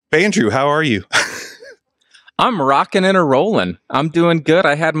Bandrew, how are you? I'm rocking and a rolling. I'm doing good.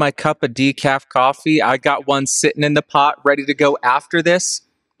 I had my cup of decaf coffee. I got one sitting in the pot ready to go after this.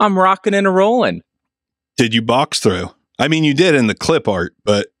 I'm rocking and a rolling. Did you box throw? I mean, you did in the clip art,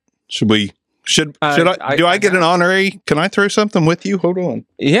 but should I get an honorary? Can I throw something with you? Hold on.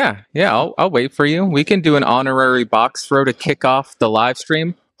 Yeah. I'll wait for you. We can do an honorary box throw to kick off the live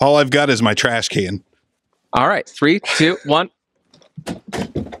stream. All I've got is my trash can. All right. 3, 2, 1.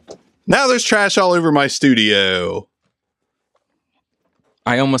 Now there's trash all over my studio.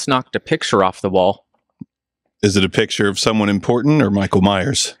 I almost knocked a picture off the wall. Is it a picture of someone important or Michael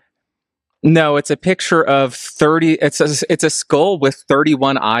Myers? No, it's a picture of 30. It's a skull with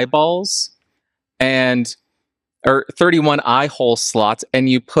 31 eyeballs or 31 eye hole slots, and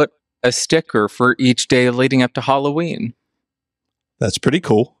you put a sticker for each day leading up to Halloween. That's pretty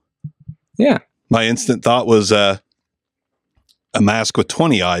cool. Yeah. My instant thought was a mask with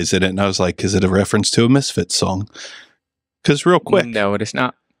 20 eyes in it, and I was like, is it a reference to a Misfits song? Because real quick. No, it is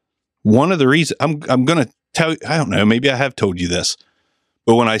not. One of the reasons, I'm going to tell you, I don't know, maybe I have told you this,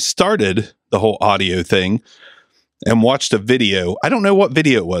 but when I started the whole audio thing and watched a video, I don't know what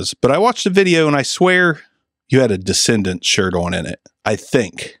video it was, but I watched a video and I swear you had a Descendants shirt on in it, I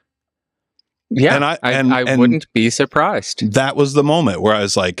think. Yeah, and I wouldn't be surprised. That was the moment where I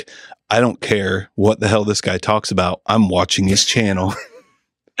was like, I don't care what the hell this guy talks about. I'm watching his channel.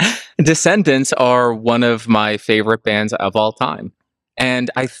 Descendants are one of my favorite bands of all time.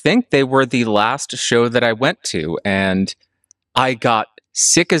 And I think they were the last show that I went to. And I got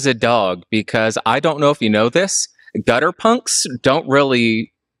sick as a dog because I don't know if you know this. Gutter punks don't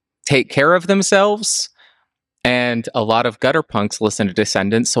really take care of themselves. And a lot of gutter punks listen to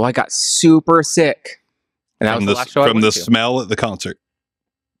Descendants. So I got super sick. And that was the last show I went to. From the smell at the concert.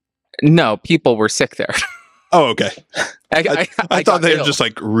 No, people were sick there. Oh, okay. I thought they were just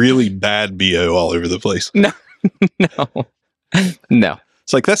like really bad BO all over the place. No.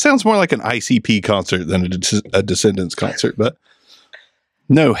 It's like, that sounds more like an ICP concert than a Descendants concert, but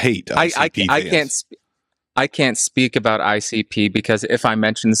no hate. I can't speak about ICP because if I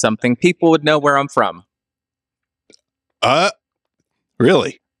mention something, people would know where I'm from.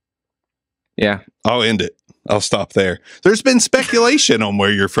 Really? Yeah. I'll end it. I'll stop there. There's been speculation on where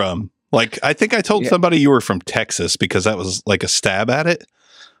you're from. Like, I think I told somebody you were from Texas because that was like a stab at it.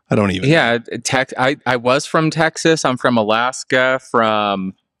 I don't even. Yeah, I was from Texas. I'm from Alaska.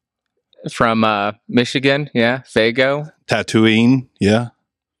 From Michigan. Yeah, Fago. Tatooine. Yeah.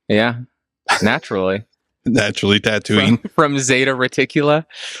 Yeah. Naturally. Tatooine. From Zeta Reticula.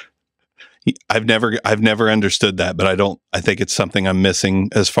 I've never understood that, but I think it's something I'm missing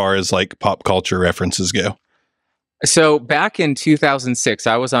as far as like pop culture references go. So back in 2006,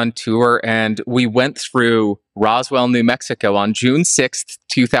 I was on tour and we went through Roswell, New Mexico on June 6th,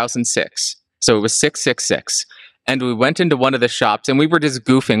 2006. So it was 666. And we went into one of the shops and we were just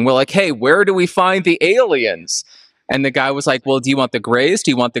goofing. We're like, hey, where do we find the aliens? And the guy was like, well, do you want the Greys? Do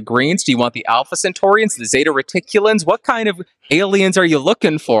you want the Greens? Do you want the Alpha Centaurians? The Zeta Reticulans? What kind of aliens are you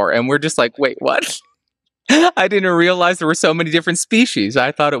looking for? And we're just like, wait, what? I didn't realize there were so many different species.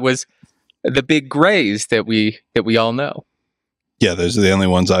 I thought it was the big Greys that we all know. Yeah, those are the only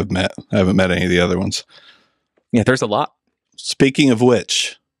ones I've met. I haven't met any of the other ones. Yeah, there's a lot. Speaking of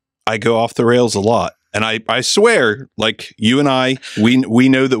which, I go off the rails a lot. And I swear, like you and I, we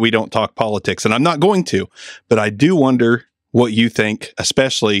know that we don't talk politics, and I'm not going to, but I do wonder what you think,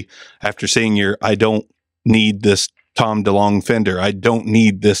 especially after seeing your I don't need this Tom DeLonge fender. I don't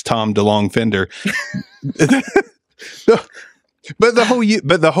need this Tom DeLonge fender. But the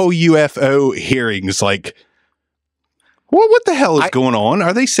whole UFO hearings, like, what the hell is going on?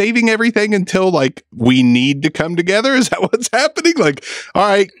 Are they saving everything until like we need to come together? Is that what's happening? Like, all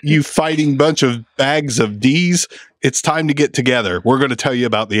right, you fighting bunch of bags of D's. It's time to get together. We're going to tell you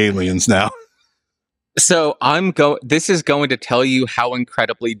about the aliens now. So this is going to tell you how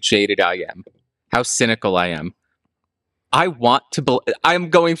incredibly jaded I am, how cynical I am. I'm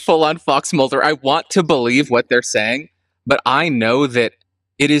going full on Fox Mulder. I want to believe what they're saying, but I know that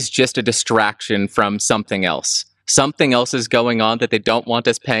it is just a distraction from something else. Something else is going on that they don't want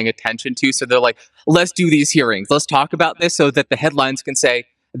us paying attention to. So they're like, let's do these hearings. Let's talk about this so that the headlines can say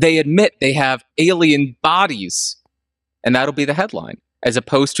they admit they have alien bodies. And that'll be the headline, as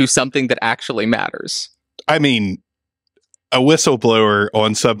opposed to something that actually matters. I mean, a whistleblower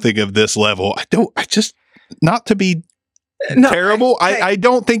on something of this level, not to be terrible. I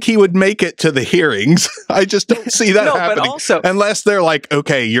don't think he would make it to the hearings. I just don't see that happening. But also, unless they're like,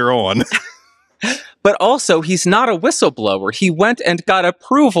 okay, you're on. But also, he's not a whistleblower. He went and got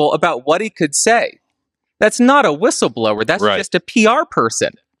approval about what he could say. That's not a whistleblower. That's just a PR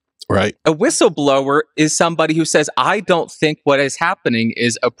person. Right. A whistleblower is somebody who says, I don't think what is happening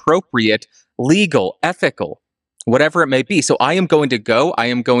is appropriate, legal, ethical, whatever it may be. So I am going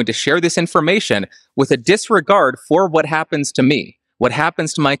to share this information with a disregard for what happens to me, what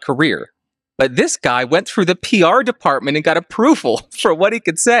happens to my career. But this guy went through the PR department and got approval for what he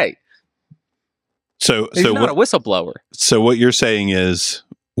could say. So he's not a whistleblower. So what you're saying is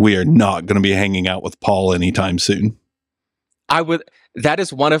we are not going to be hanging out with Paul anytime soon. That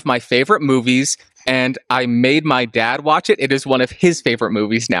is one of my favorite movies, and I made my dad watch it. It is one of his favorite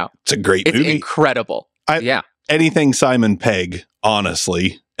movies now. It's a great movie. It's incredible. Yeah. Anything Simon Pegg,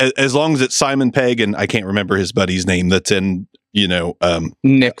 honestly, as long as it's Simon Pegg and I can't remember his buddy's name that's in,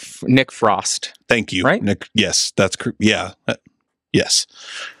 Nick Frost. Thank you. Right? Nick. Yes, that's yeah. Yes.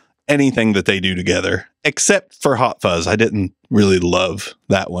 Anything that they do together, except for Hot Fuzz. I didn't really love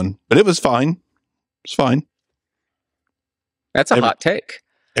that one, but it was fine. It's fine. That's a hot take.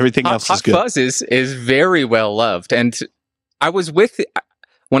 Everything else is good. Hot Fuzz is very well loved. And I was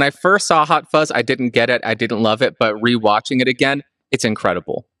when I first saw Hot Fuzz, I didn't get it. I didn't love it. But rewatching it again, it's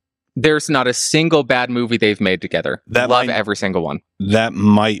incredible. There's not a single bad movie they've made together. Love every single one. That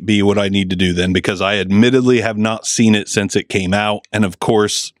might be what I need to do then, because I admittedly have not seen it since it came out. And of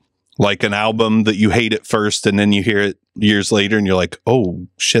course, like an album that you hate at first and then you hear it years later and you're like, oh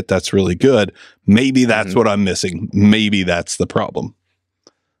shit, that's really good. Maybe that's what I'm missing. Maybe that's the problem.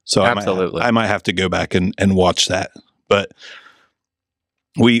 So absolutely, I might have to go back and watch that. But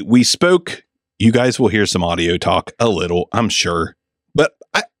we spoke, you guys will hear some audio talk a little, I'm sure. But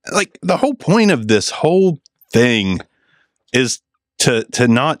I like the whole point of this whole thing is to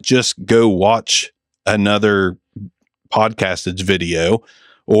not just go watch another Podcastage video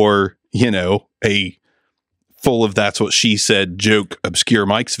or, a full of That's What She Said joke obscure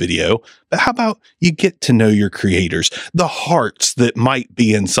Mike's video. But how about you get to know your creators, the hearts that might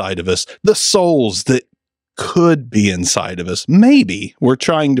be inside of us, the souls that could be inside of us. Maybe we're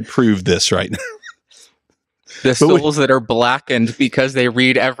trying to prove this right now. The souls that are blackened because they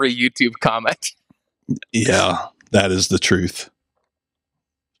read every YouTube comment. Yeah, that is the truth.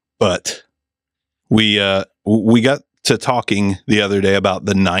 But we got to talking the other day about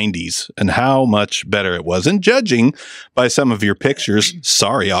the 90s and how much better it was. And judging by some of your pictures,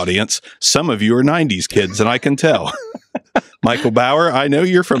 sorry, audience, some of you are 90s kids, and I can tell. Michael Bauer, I know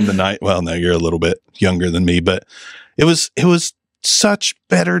you're from the night. Well, no, you're a little bit younger than me, but it was such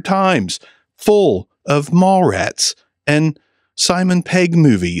better times, full of Mallrats and Simon Pegg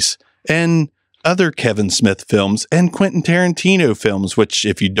movies and other Kevin Smith films and Quentin Tarantino films, which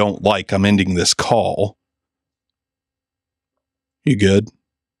if you don't like, I'm ending this call. You good?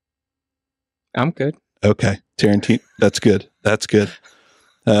 I'm good. Okay. Tarantino. That's good. That's good.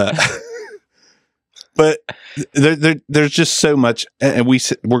 But there's just so much, and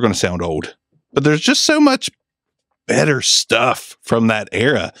we're going to sound old, but there's just so much better stuff from that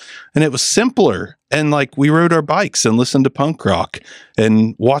era. And it was simpler. And like we rode our bikes and listened to punk rock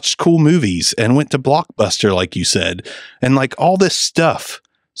and watched cool movies and went to Blockbuster, like you said, and like all this stuff.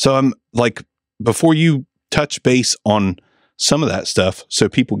 So I'm like, before you touch base on some of that stuff, so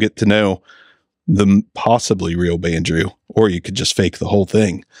people get to know the possibly real Bandrew, or you could just fake the whole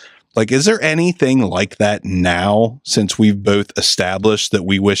thing. Like, is there anything like that now, since we've both established that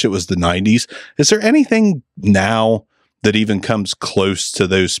we wish it was the 90s? Is there anything now that even comes close to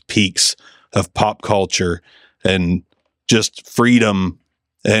those peaks of pop culture and just freedom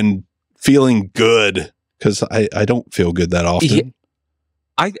and feeling good? Because I don't feel good that often.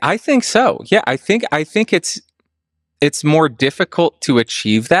 Yeah, I think so. Yeah, I think it's more difficult to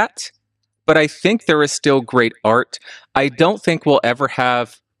achieve that, but I think there is still great art. I don't think we'll ever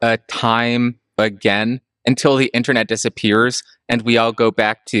have a time again until the internet disappears and we all go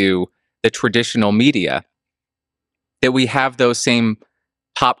back to the traditional media, that we have those same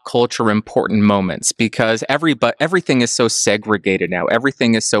pop culture important moments, because everything is so segregated now.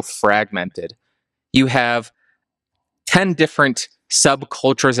 Everything is so fragmented. You have 10 different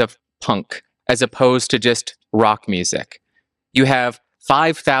subcultures of punk as opposed to just rock music. You have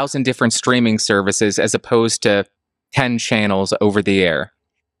 5,000 different streaming services as opposed to 10 channels over the air.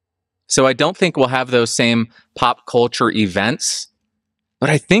 So I don't think we'll have those same pop culture events, but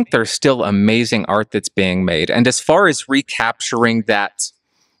I think there's still amazing art that's being made. And as far as recapturing that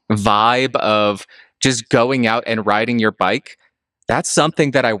vibe of just going out and riding your bike, that's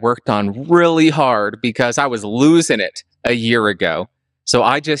something that I worked on really hard because I was losing it a year ago. So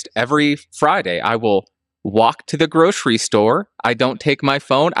every Friday, I will walk to the grocery store. I don't take my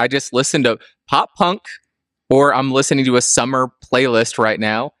phone. I just listen to pop punk, or I'm listening to a summer playlist right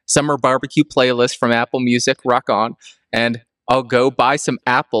now, summer barbecue playlist from Apple Music, rock on. And I'll go buy some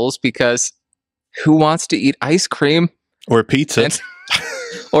apples because who wants to eat ice cream? Or pizza.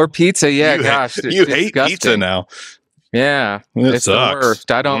 Or pizza, yeah, You- gosh. You it's hate disgusting. pizza now. Yeah, It it's sucks. the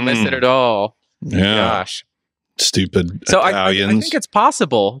worst. I don't miss it at all. Yeah. Gosh. Stupid So I Italians. think it's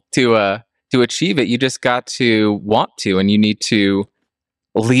possible to achieve it. You just got to want to, and you need to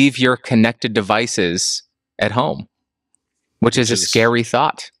leave your connected devices at home, which is a scary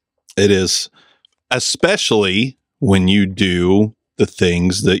thought. It is, especially when you do the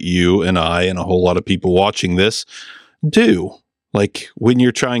things that you and I and a whole lot of people watching this do. Like when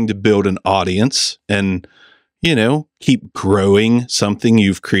you're trying to build an audience and, keep growing something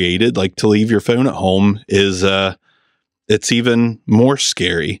you've created, like to leave your phone at home is, it's even more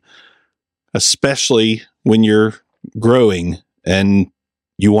scary, especially when you're growing and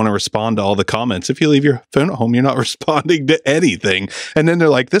you want to respond to all the comments. If you leave your phone at home, you're not responding to anything. And then they're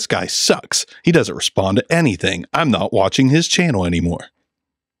like, this guy sucks. He doesn't respond to anything. I'm not watching his channel anymore.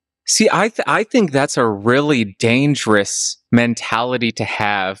 See, I think that's a really dangerous mentality to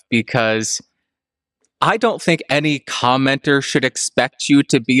have, because I don't think any commenter should expect you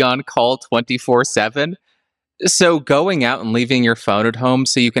to be on call 24/7. So going out and leaving your phone at home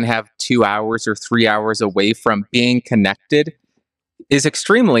so you can have 2 hours or 3 hours away from being connected is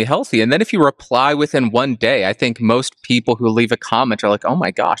extremely healthy. And then if you reply within one day, I think most people who leave a comment are like, oh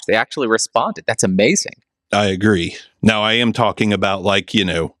my gosh, they actually responded. That's amazing. I agree. Now, I am talking about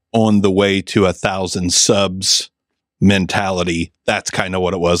on the way to 1,000 subs mentality. That's kind of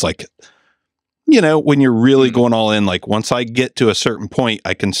what it was. Like, when you're really going all in, like once I get to a certain point,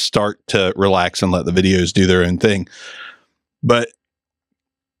 I can start to relax and let the videos do their own thing. But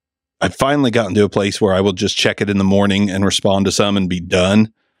I've finally gotten to a place where I will just check it in the morning and respond to some and be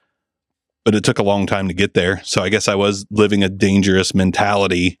done. But it took a long time to get there. So I guess I was living a dangerous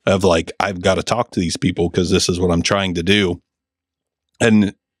mentality of like, I've got to talk to these people because this is what I'm trying to do.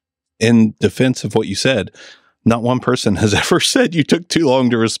 And in defense of what you said, not one person has ever said you took too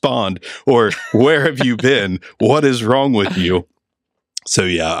long to respond, or where have you been? What is wrong with you? So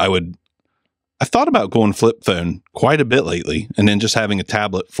yeah, I've thought about going flip phone quite a bit lately, and then just having a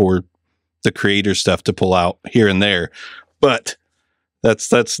tablet for the creator stuff to pull out here and there. But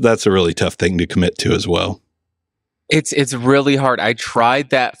that's a really tough thing to commit to as well. It's really hard. I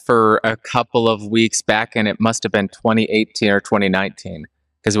tried that for a couple of weeks back, and it must have been 2018 or 2019.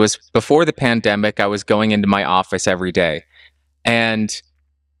 Because it was before the pandemic. I was going into my office every day. And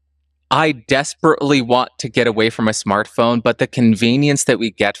I desperately want to get away from a smartphone, but the convenience that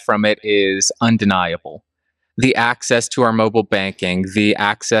we get from it is undeniable. The access to our mobile banking, the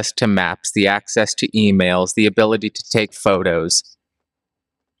access to maps, the access to emails, the ability to take photos.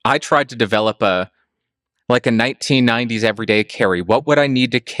 I tried to develop a 1990s everyday carry. What would I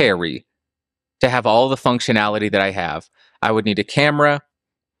need to carry to have all the functionality that I have? I would need a camera.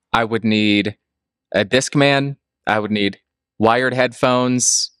 I would need a Discman. I would need wired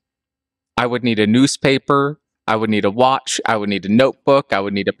headphones. I would need a newspaper. I would need a watch. I would need a notebook. I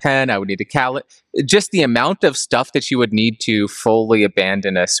would need a pen. I would need a calendar. Just the amount of stuff that you would need to fully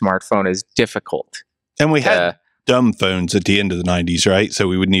abandon a smartphone is difficult. And we had dumb phones at the end of the 90s, right? So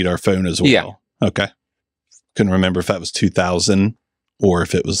we would need our phone as well. Yeah. Okay. Couldn't remember if that was 2000 or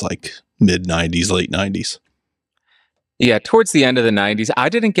if it was like mid 90s, late 90s. Yeah, towards the end of the 90s. I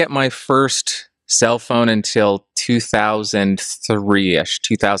didn't get my first cell phone until 2003-ish,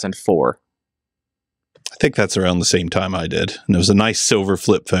 2004. I think that's around the same time I did. And it was a nice silver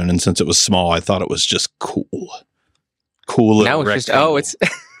flip phone. And since it was small, I thought it was just cool. Cool. Now it's just,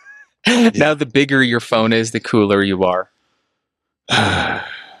 now the bigger your phone is, the cooler you are.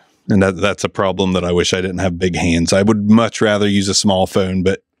 And that's a problem that I wish I didn't have big hands. I would much rather use a small phone,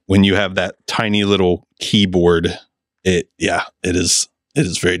 but when you have that tiny little keyboard, it is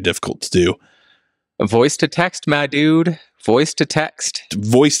very difficult to do. Voice to text, my dude. Voice to text.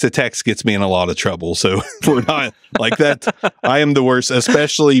 Voice to text gets me in a lot of trouble. So we're not like that. I am the worst,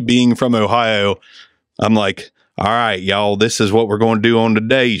 especially being from Ohio. I'm like, all right, y'all, this is what we're going to do on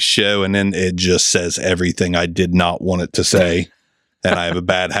today's show. And then it just says everything I did not want it to say. And I have a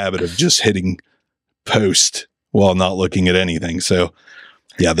bad habit of just hitting post while not looking at anything. So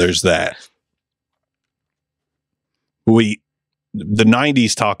yeah, there's that. The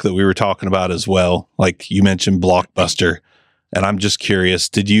 90s talk that we were talking about as well, like you mentioned Blockbuster, and I'm just curious,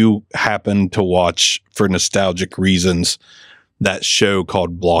 did you happen to watch, for nostalgic reasons, that show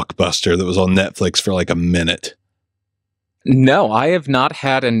called Blockbuster that was on Netflix for like a minute? No, I have not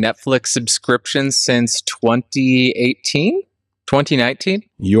had a Netflix subscription since 2018, 2019.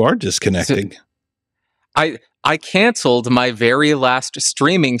 You are disconnecting. I canceled my very last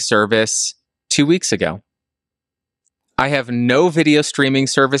streaming service 2 weeks ago. I have no video streaming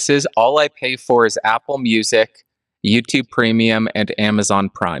services. All I pay for is Apple Music, YouTube Premium, and Amazon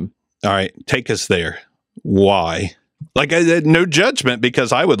Prime. All right, take us there. Why? Like, no judgment,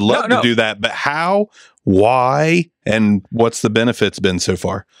 because I would love to do that, but how, why, and what's the benefits been so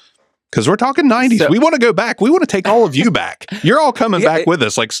far? Because we're talking 90s. So, we want to go back. We want to take all of you back. You're all coming back with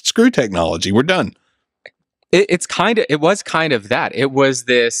us. Like, screw technology. We're done. It was kind of that. It was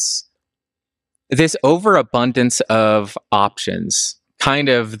this overabundance of options, kind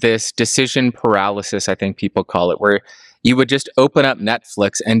of this decision paralysis, I think people call it, where you would just open up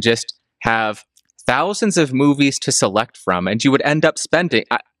Netflix and just have thousands of movies to select from, and you would end up spending...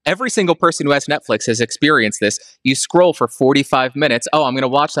 Every single person who has Netflix has experienced this. You scroll for 45 minutes. Oh, I'm going to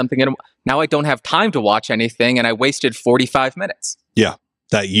watch something. And now I don't have time to watch anything, and I wasted 45 minutes. Yeah,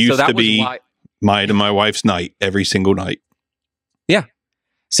 that used to be mine and my wife's night every single night. Yeah.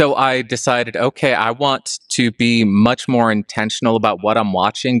 So I decided, okay, I want to be much more intentional about what I'm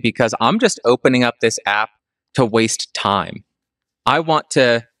watching, because I'm just opening up this app to waste time. I want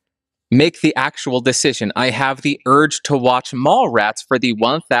to make the actual decision. I have the urge to watch Mallrats for the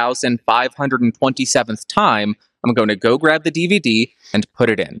 1,527th time. I'm going to go grab the DVD and put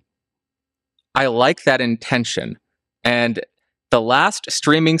it in. I like that intention. And the last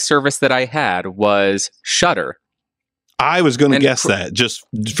streaming service that I had was Shudder. I was going to guess that just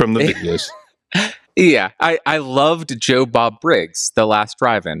from the videos. Yeah, I loved Joe Bob Briggs, The Last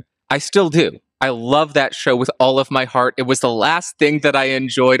Drive-In. I still do. I love that show with all of my heart. It was the last thing that I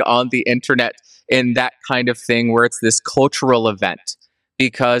enjoyed on the internet in that kind of thing where it's this cultural event,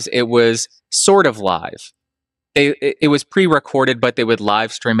 because it was sort of live. It was pre-recorded, but they would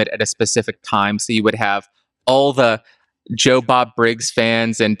live stream it at a specific time. So you would have all the Joe Bob Briggs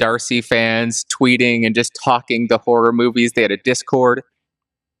fans and Darcy fans tweeting and just talking the horror movies. They had a Discord.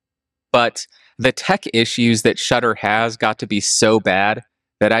 But the tech issues that Shudder has got to be so bad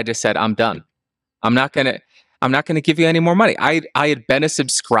that I just said, I'm done. I'm not gonna give you any more money. I had been a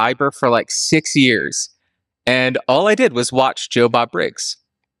subscriber for like 6 years, and all I did was watch Joe Bob Briggs.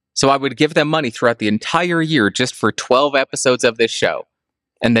 So I would give them money throughout the entire year just for 12 episodes of this show.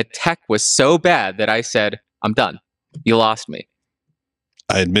 And the tech was so bad that I said, I'm done. You lost me.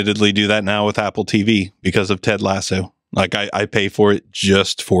 I admittedly do that now with Apple TV because of Ted Lasso. Like, I pay for it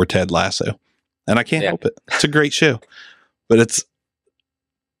just for Ted Lasso, and I can't help it. It's a great show, but it's...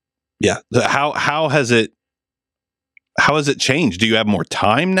 Yeah. How has it changed? Do you have more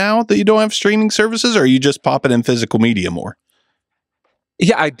time now that you don't have streaming services, or are you just popping in physical media more?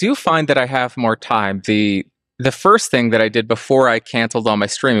 Yeah, I do find that I have more time. The first thing that I did before I canceled all my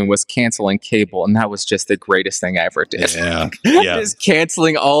streaming was canceling cable, and that was just the greatest thing I ever did. Yeah. Just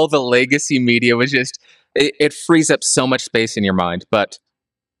canceling all the legacy media was just it frees up so much space in your mind. But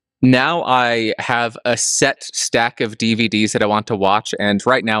now I have a set stack of DVDs that I want to watch, and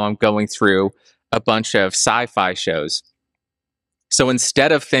right now I'm going through a bunch of sci-fi shows. So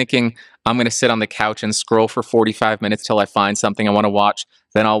instead of thinking I'm going to sit on the couch and scroll for 45 minutes till I find something I want to watch,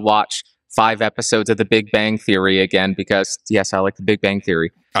 then I'll watch 5 episodes of The Big Bang Theory again, because, yes, I like The Big Bang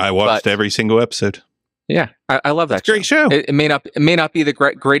Theory. I watched every single episode. Yeah, I love that. It's a great show. It may not be the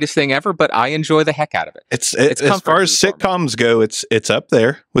greatest thing ever, but I enjoy the heck out of it. It's as far as sitcoms go, it's up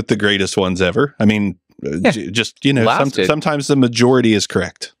there with the greatest ones ever. I mean, just sometimes the majority is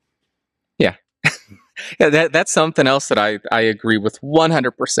correct. Yeah, yeah. That's something else that I agree with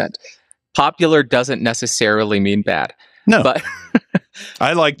 100%. Popular doesn't necessarily mean bad. No, but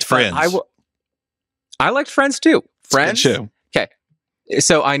I liked Friends. I liked Friends too. Friends. Good show.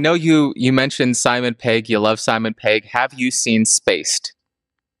 So I know you mentioned Simon Pegg. You love Simon Pegg. Have you seen Spaced?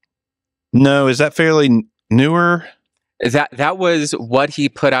 No, is that fairly newer? That was what he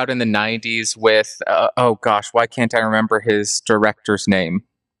put out in the 90s with, oh gosh, why can't I remember his director's name?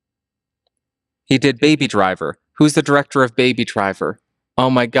 He did Baby Driver. Who's the director of Baby Driver? Oh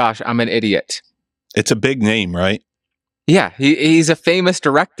my gosh, I'm an idiot. It's a big name, right? Yeah, he's a famous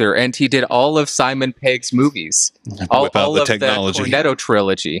director, and he did all of Simon Pegg's movies. All of the Cornetto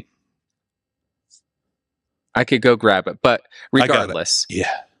trilogy. I could go grab it, but regardless.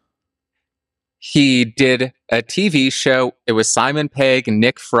 Yeah. He did a TV show. It was Simon Pegg,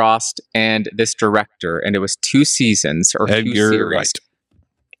 Nick Frost, and this director, and it was 2 seasons or 2 series. Wright.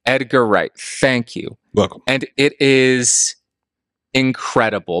 Edgar Wright. Thank you. Welcome. And it is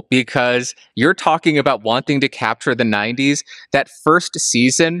incredible, because you're talking about wanting to capture the 90s. That first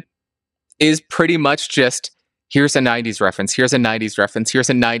season is pretty much just, here's a 90s reference, here's a 90s reference, here's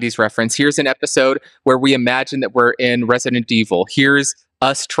a 90s reference, here's an episode where we imagine that we're in Resident Evil, here's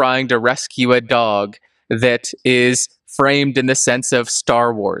us trying to rescue a dog that is framed in the sense of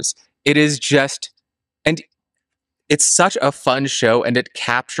Star Wars. It is just, and it's such a fun show, and it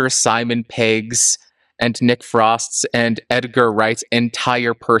captures Simon Pegg's and Nick Frost's and Edgar Wright's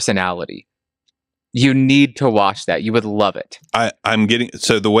entire personality. You need to watch that. You would love it. I'm getting,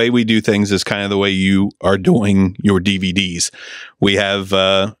 so the way we do things is kind of the way you are doing your DVDs. We have,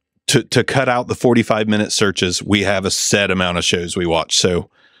 to cut out the 45-minute searches, we have a set amount of shows we watch. So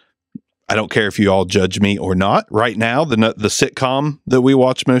I don't care if you all judge me or not. Right now, the sitcom that we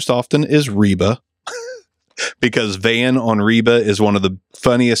watch most often is Reba. Because Van on Reba is one of the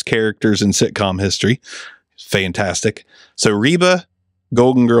funniest characters in sitcom history. Fantastic. So Reba,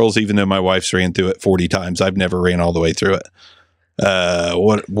 Golden Girls, even though my wife's ran through it 40 times, I've never ran all the way through it.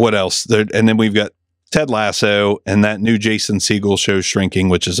 What else? And then we've got Ted Lasso and that new Jason Segel show, Shrinking,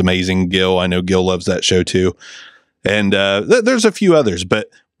 which is amazing. Gil, I know Gil loves that show too. And there's a few others, but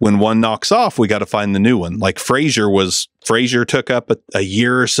when one knocks off, we got to find the new one. Like Frasier took up a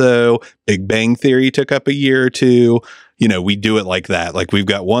year or so. Big Bang Theory took up a year or two. You know, we do it like that. Like we've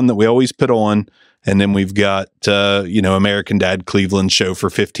got one that we always put on, and then we've got, American Dad Cleveland show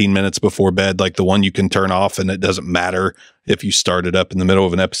for 15 minutes before bed, like the one you can turn off and it doesn't matter if you start it up in the middle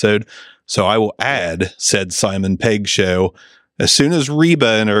of an episode. So I will add said Simon Pegg show. As soon as Reba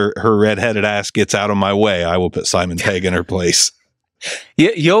and her redheaded ass gets out of my way, I will put Simon Pegg in her place.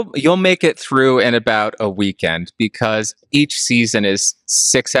 You'll make it through in about a weekend because each season is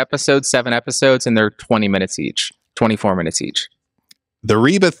 7 episodes, and they're 20 minutes each, 24 minutes each. The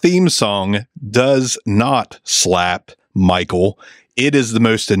Reba theme song does not slap, Michael. It is the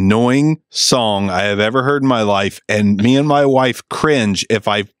most annoying song I have ever heard in my life, and me and my wife cringe if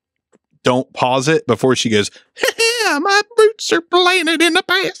I don't pause it before she goes, my roots are planted in the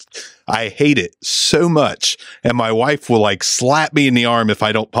past. I hate it so much. And my wife will like slap me in the arm if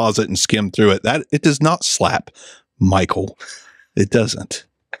I don't pause it and skim through it. It does not slap, Michael. It doesn't.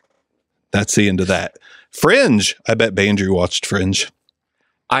 That's the end of that. Fringe. I bet Bandrew watched Fringe.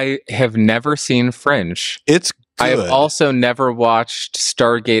 I have never seen Fringe. It's good. I have also never watched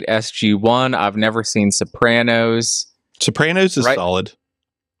Stargate SG-1. I've never seen Sopranos. Sopranos is solid.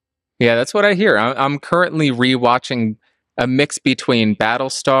 Yeah, that's what I hear. I'm currently rewatching a mix between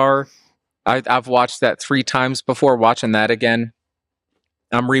Battlestar. I've watched that 3 times before, watching that again.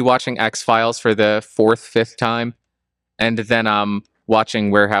 I'm rewatching X-Files for the 4th, 5th time. And then I'm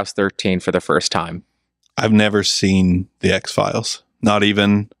watching Warehouse 13 for the first time. I've never seen the X-Files. Not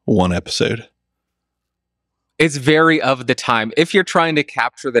even one episode. It's very of the time. If you're trying to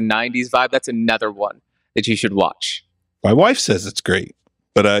capture the 90s vibe, that's another one that you should watch. My wife says it's great.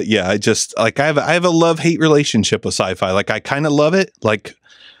 But I just like I have a love-hate relationship with sci-fi. Like I kind of love it. Like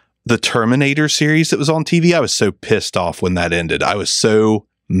the Terminator series that was on TV, I was so pissed off when that ended. I was so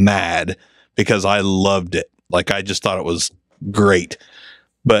mad because I loved it. Like I just thought it was great.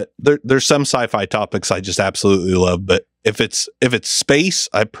 But there's some sci-fi topics I just absolutely love. But if it's space,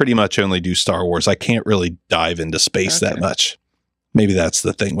 I pretty much only do Star Wars. I can't really dive into space that much. Maybe that's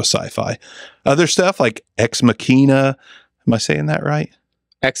the thing with sci-fi. Other stuff like Ex Machina. Am I saying that right?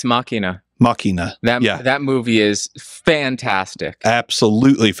 Ex Machina. That movie is fantastic.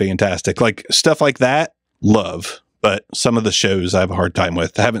 Absolutely fantastic. Like stuff like that, love. But some of the shows I have a hard time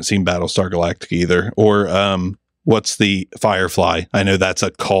with. I haven't seen Battlestar Galactica either. Or what's the Firefly? I know that's a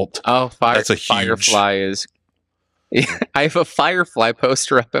cult. Oh, that's a huge... Firefly is... I have a Firefly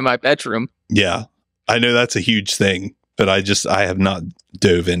poster up in my bedroom. Yeah, I know that's a huge thing. But I have not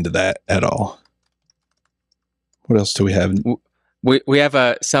dove into that at all. What else do we have? We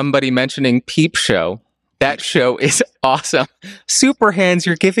have somebody mentioning Peep Show. That show is awesome. Super Hands,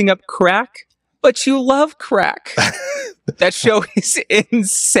 you're giving up crack, but you love crack. That show is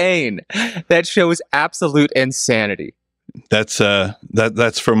insane. That show is absolute insanity. That's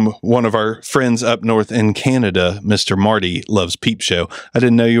from one of our friends up north in Canada. Mr. Marty loves Peep Show. I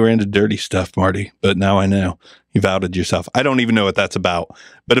didn't know you were into dirty stuff, Marty, but now I know. You've outed yourself. I don't even know what that's about.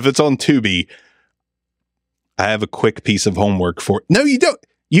 But if it's on Tubi, I have a quick piece of homework for it. No, you don't.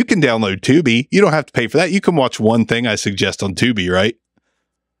 You can download Tubi. You don't have to pay for that. You can watch one thing I suggest on Tubi, right?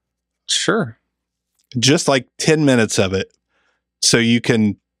 Sure. Just like 10 minutes of it. So you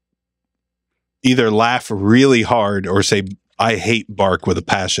can either laugh really hard or say, I hate bark with a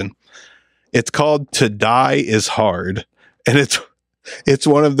passion. It's called To Die Is Hard. And it's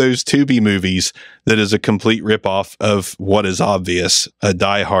one of those Tubi movies that is a complete ripoff of what is obvious. A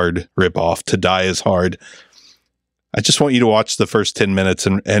Die Hard ripoff. To Die Is Hard. I just want you to watch the first 10 minutes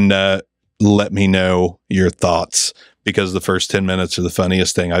and let me know your thoughts, because the first 10 minutes are the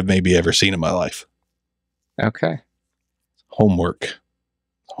funniest thing I've maybe ever seen in my life. Okay. Homework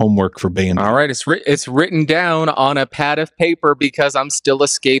for Bandrew. All right. It's written down on a pad of paper because I'm still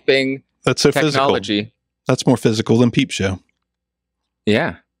escaping That's so technology. Physical. That's more physical than Peep Show.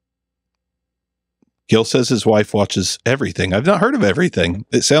 Yeah. Gil says his wife watches everything. I've not heard of everything.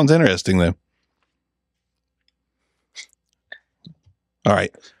 It sounds interesting, though. All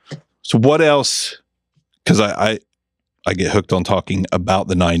right. So what else? Because I get hooked on talking about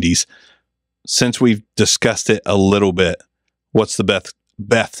the 90s. Since we've discussed it a little bit, what's the best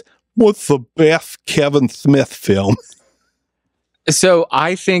Kevin Smith film? So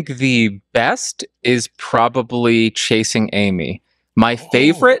I think the best is probably Chasing Amy. My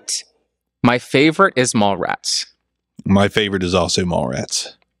favorite is Mallrats. My favorite is also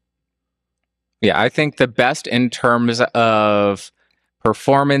Mallrats. Yeah, I think the best in terms of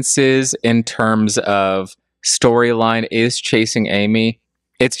performances, in terms of storyline, is Chasing Amy.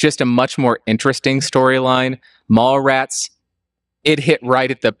 It's just a much more interesting storyline. Mallrats, it hit right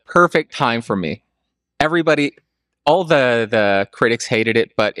at the perfect time for me. Everybody, all the critics hated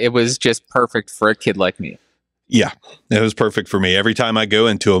it, but it was just perfect for a kid like me. Yeah, it was perfect for me. Every time I go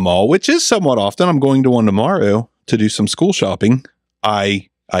into a mall, which is somewhat often, I'm going to one tomorrow to do some school shopping, I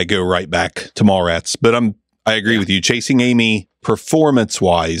go right back to Mallrats. But I agree with you. Chasing Amy,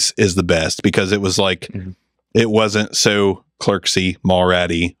 performance-wise, is the best because it was like, it wasn't so Clerksy,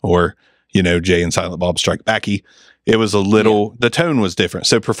 Mallratty, or, Jay and Silent Bob Strike Backy. It was a little, the tone was different.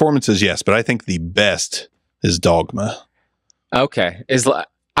 So performances, yes, but I think the best is Dogma. Okay.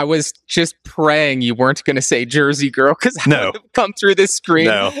 I was just praying you weren't going to say Jersey Girl because I would have come through this screen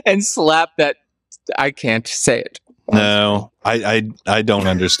and slap that. I can't say it. No, I don't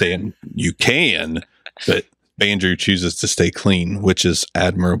understand. You can, but Bandrew chooses to stay clean, which is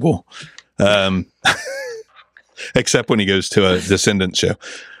admirable. Except when he goes to a Descendants show.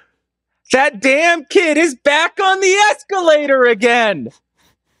 That damn kid is back on the escalator again.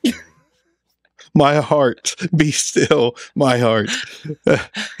 My heart, be still, my heart.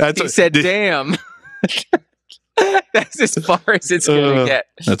 He said, damn. That's as far as it's going to get.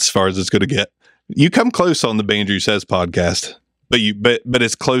 That's as far as it's going to get. You come close on the Bandrew Says podcast, but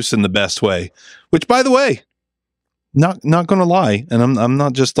it's close in the best way. Which, by the way, not going to lie, and I'm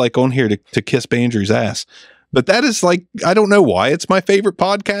not just like on here to kiss Bandrew's ass, but that is like, I don't know why it's my favorite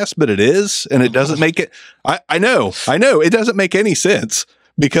podcast, but it is, and it doesn't make it. I know, it doesn't make any sense.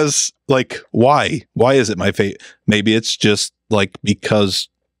 Because, like, why? Why is it my favorite? Maybe it's just, like, because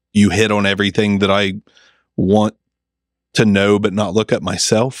you hit on everything that I want to know but not look up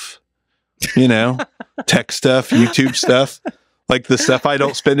myself. Tech stuff, YouTube stuff. Like, the stuff I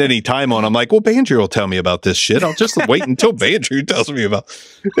don't spend any time on. I'm like, well, Bandrew will tell me about this shit. I'll just wait until Bandrew tells me about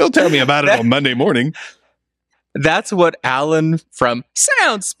it. He'll tell me about it on Monday morning. That's what Alan from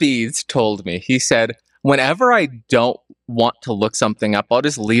Sound Speeds told me. He said, whenever I don't want to look something up, I'll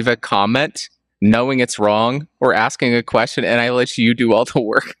just leave a comment knowing it's wrong or asking a question, and I let you do all the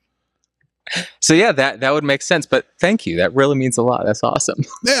work. So yeah, that would make sense. But thank you. That really means a lot. That's awesome.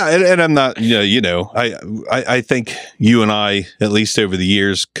 Yeah, and I'm not, I think you and I, at least over the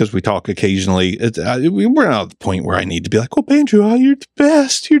years, because we talk occasionally, we're not at the point where I need to be like, well, Bandrew, you're the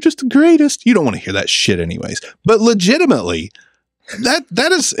best. You're just the greatest. You don't want to hear that shit anyways. But legitimately,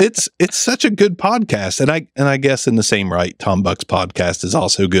 that is it's such a good podcast, and I guess in the same right, Tom Buck's podcast is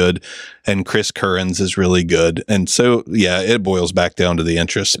also good, and Chris Curran's is really good, and so yeah, it boils back down to the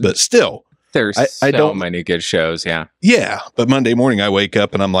interest, but still, there's so many good shows, yeah. But Monday morning I wake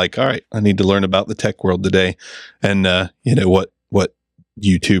up and I'm like, all right, I need to learn about the tech world today, and what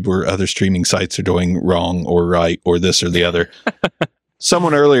YouTube or other streaming sites are doing wrong or right or this or the other.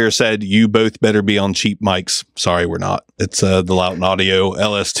 Someone earlier said, you both better be on cheap mics. Sorry, we're not. It's the Loughton Audio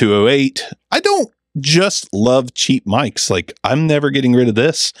LS208. I don't just love cheap mics. Like, I'm never getting rid of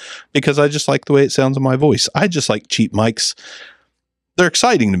this because I just like the way it sounds in my voice. I just like cheap mics. They're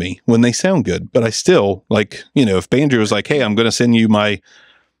exciting to me when they sound good, but I still like, if Bandrew was like, hey, I'm going to send you my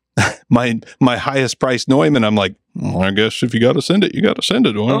highest priced Neumann, I'm like, well, I guess if you got to send it, you got to send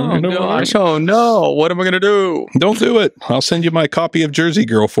it. Oh no, what am I going to do? Don't do it. I'll send you my copy of Jersey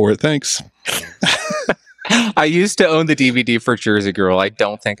Girl for it. Thanks. I used to own the DVD for Jersey Girl. I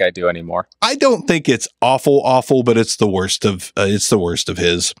don't think I do anymore. I don't think it's awful, but it's the worst of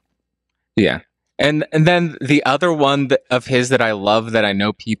his. Yeah, and then the other one of his that I love that I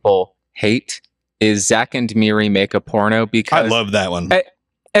know people hate is Zach and Miri Make a Porno, because I love that one.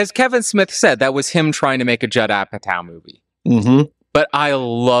 As Kevin Smith said, that was him trying to make a Judd Apatow movie. Mm-hmm. But I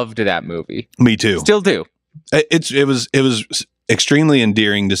loved that movie. Me too. Still do. It was extremely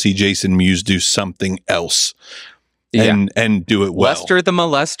endearing to see Jason Mewes do something else and do it well. Lester the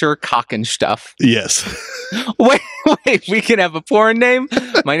Molester, cock and stuff. Yes. Wait, we can have a porn name?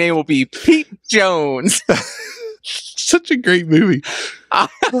 My name will be Pete Jones. Such a great movie. I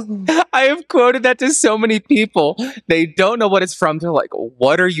have quoted that to so many people. They don't know what it's from. They're like,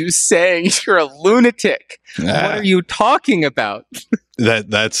 "What are you saying? You're a lunatic. What are you talking about?"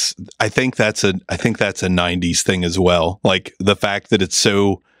 I think that's a 90s thing as well. Like the fact that it's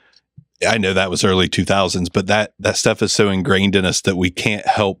so, I know that was early 2000s, but that stuff is so ingrained in us that we can't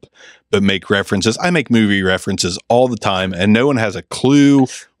help but make references. I make movie references all the time and no one has a clue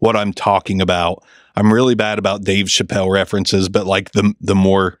what I'm talking about. I'm really bad about Dave Chappelle references, but like the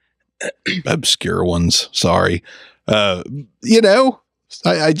more obscure ones, sorry. I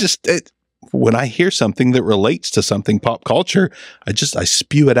just, when I hear something that relates to something pop culture, I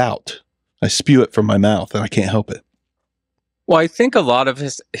spew it out. I spew it from my mouth and I can't help it. Well, I think a lot of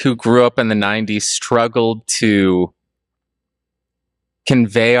us who grew up in the 90s struggled to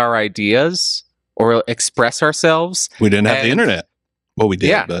convey our ideas or express ourselves. We didn't have the internet. Well, we did,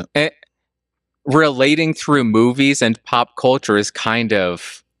 yeah, but relating through movies and pop culture is kind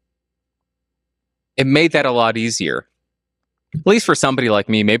of, it made that a lot easier. At least for somebody like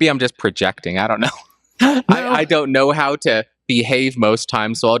me. Maybe I'm just projecting. I don't know. No. I don't know how to behave most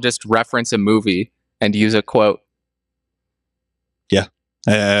times, so I'll just reference a movie and use a quote. Yeah.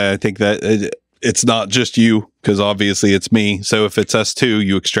 I think that it's not just you, because obviously it's me. So if it's us too,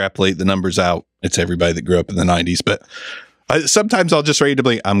 you extrapolate the numbers out. It's everybody that grew up in the 90s. But sometimes I'll just ready to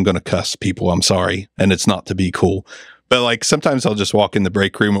be, I'm going to cuss people. I'm sorry. And it's not to be cool. But like sometimes I'll just walk in the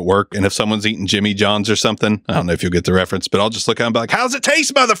break room at work, and if someone's eating Jimmy John's or something, I don't know if you'll get the reference, but I'll just look at them and be like, how's it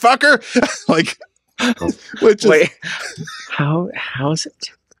taste, motherfucker? Like, wait, how's it?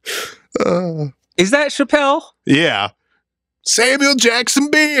 Is that Chappelle? Yeah. Samuel Jackson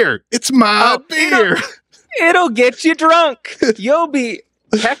beer. It's my beer. It'll get you drunk. You'll be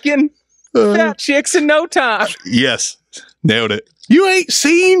hecking fat chicks in no time. Yes. Nailed it. You ain't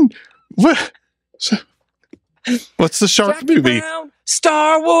seen what's the shark Jackie movie? Brown,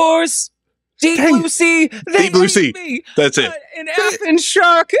 Star Wars, Deep Blue Sea. Deep Blue Sea. Me. That's it. An effing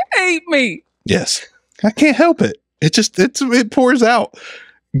shark ate me. Yes. I can't help it. It pours out.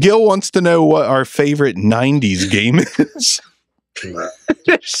 Gil wants to know what our favorite 90s game is.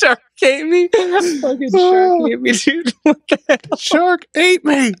 Shark ate me. Fucking shark ate me, dude. What the hell? Shark ate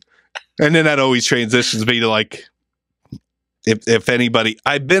me. And then that always transitions me to like, if anybody,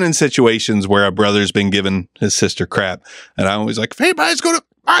 I've been in situations where a brother's been giving his sister crap, and I'm always like, if anybody's going to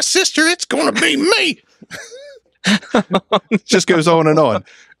my sister, it's going to be me. It just goes on and on.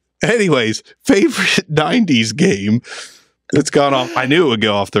 Anyways, favorite 90s game that's gone off. I knew it would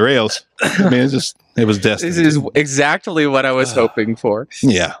go off the rails. I mean, it was destined. This is exactly what I was hoping for.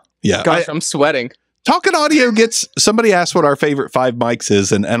 Yeah. Yeah. Gosh, I'm sweating. Talking Audio gets, somebody asked what our favorite 5 mics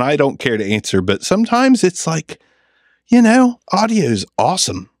is, and I don't care to answer, but sometimes it's like, audio's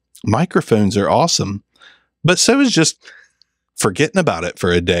awesome. Microphones are awesome, but so is just forgetting about it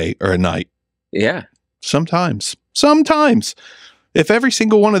for a day or a night. Yeah. Sometimes. If every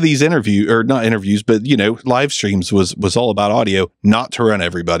single one of these not interviews, but live streams was all about audio, not to run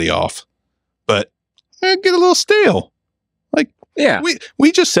everybody off, but get a little stale. Like, yeah,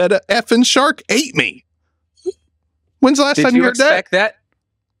 we just said a effing shark ate me. When's the last time you heard that?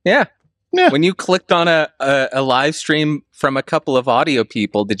 Yeah. When you clicked on a live stream from a couple of audio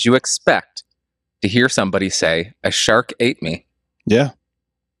people, did you expect to hear somebody say, a shark ate me? Yeah.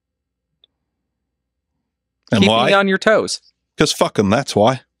 And keep why? me on your toes. Because fuck them, that's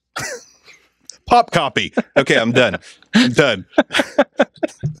why. Pop copy. Okay, I'm done. That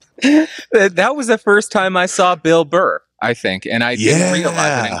was the first time I saw Bill Burr, I think. And I didn't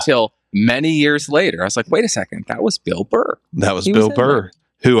realize it until many years later. I was like, wait a second, that was Bill Burr. That was Bill Burr,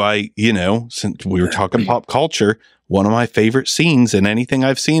 who since we were talking pop culture, one of my favorite scenes in anything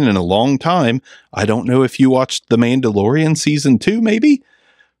I've seen in a long time. I don't know if you watched The Mandalorian season 2, maybe,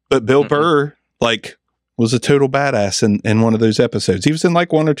 but Bill Burr, was a total badass in one of those episodes. He was in 1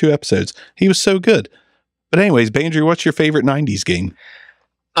 or 2 episodes. He was so good. But anyways, Bandrew, what's your favorite 90s game?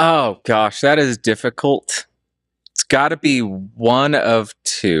 Oh, gosh, that is difficult. It's got to be one of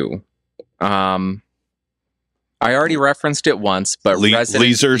 2. I already referenced it once, but Resident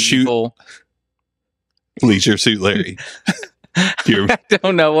Evil. Leisure Suit Larry. I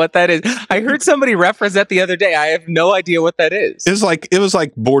don't know what that is. I heard somebody reference that the other day. I have no idea what that is. It was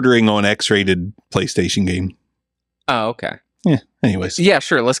like bordering on X-rated PlayStation game. Oh, okay. Yeah. Anyways. Yeah,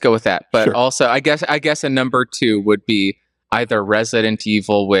 sure. Let's go with that. But sure. Also, I guess a number 2 would be either Resident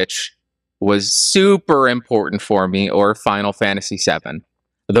Evil, which was super important for me, or Final Fantasy VII.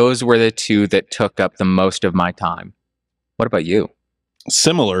 Those were the 2 that took up the most of my time. What about you?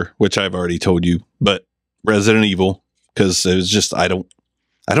 Similar, which I've already told you, but Resident Evil, because it was just, I don't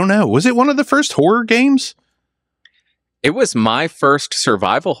know. Was it one of the first horror games? It was my first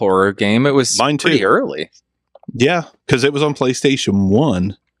survival horror game. It was Mine too. pretty early. Yeah, because it was on PlayStation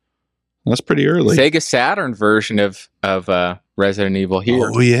 1. That's pretty early. Sega Saturn version of Resident Evil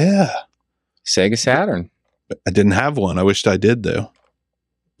here. Oh, yeah. Sega Saturn. I didn't have one. I wished I did, though.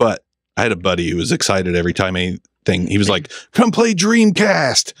 But I had a buddy who was excited every time anything. He was like, come play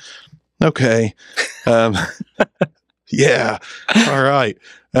Dreamcast. Okay. Yeah. All right.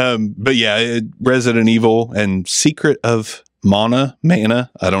 But yeah, Resident Evil and Secret of Mana.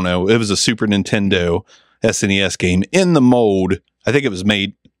 I don't know. It was a Super Nintendo SNES game in the mold. I think it was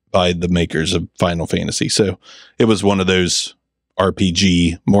made by the makers of Final Fantasy. So it was one of those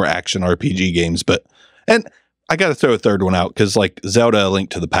more action RPG games. And I got to throw a third one out because like Zelda: A Link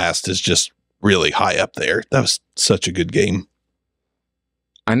to the Past is just really high up there. That was such a good game.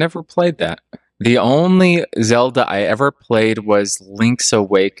 I never played that. The only Zelda I ever played was Link's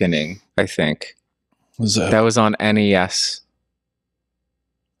Awakening, I think. That was on NES.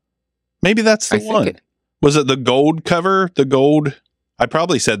 Maybe that's the one. Was it the gold cover? I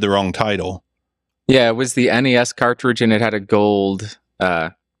probably said the wrong title. Yeah, it was the NES cartridge and it had a gold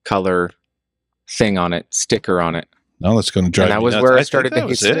color thing on it, sticker on it. No, that's going to drive me nuts. And that was where I started to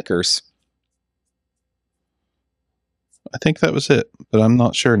hate stickers. I think that was it, but I'm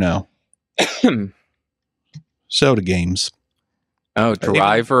not sure now. Zelda games. Oh,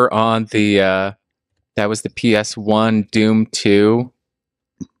 Driver on the that was the PS1, Doom 2,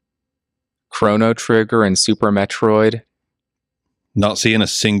 Chrono Trigger, and Super Metroid. Not seeing a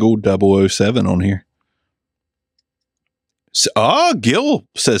single 007 on here. Gil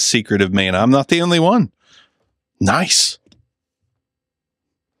says Secret of Mana. I'm not the only one. Nice.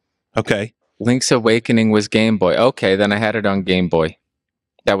 Okay. Link's Awakening was Game Boy. Okay, then I had it on Game Boy.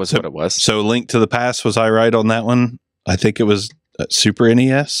 That was what it was. So Link to the Past, was I right on that one? I think it was Super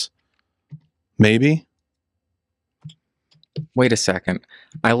NES. Maybe. Wait a second.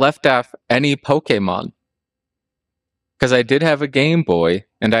 I left off any Pokemon. Because I did have a Game Boy,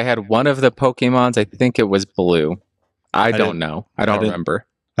 and I had one of the Pokemons. I think it was Blue. I don't know. I don't remember.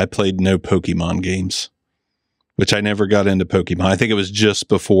 I played no Pokemon games, which I never got into Pokemon. I think it was just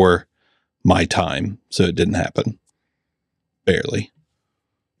before my time, so it didn't happen. Barely.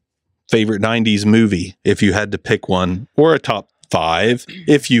 Favorite 90s movie, if you had to pick one, or a top 5,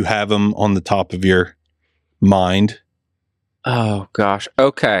 if you have them on the top of your mind. Oh, gosh.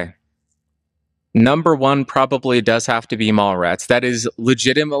 Okay. Number 1 probably does have to be Mallrats. That is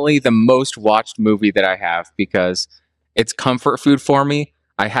legitimately the most watched movie that I have because it's comfort food for me.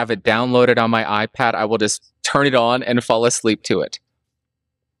 I have it downloaded on my iPad. I will just turn it on and fall asleep to it.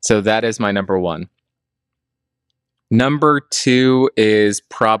 So that is my number 1. Number 2 is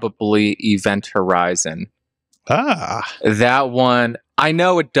probably Event Horizon. That one, I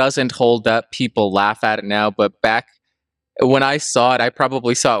know it doesn't hold up. People laugh at it now, but back when I saw it, I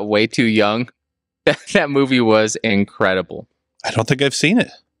probably saw it way too young. That movie was incredible. I don't think I've seen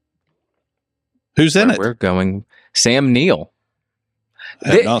it. Who's in it? We're going Sam Neill. I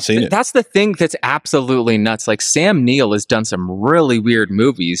have not seen it. That's the thing that's absolutely nuts. Like Sam Neill has done some really weird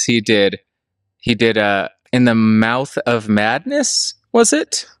movies. He did In the Mouth of Madness, was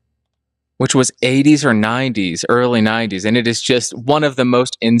it? Which was 80s or 90s, early 90s. And it is just one of the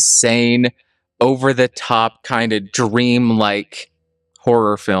most insane, over-the-top kind of dream-like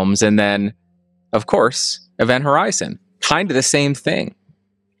horror films. And then, of course, Event Horizon. Kind of the same thing.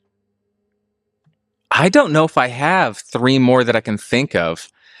 I don't know if I have 3 more that I can think of.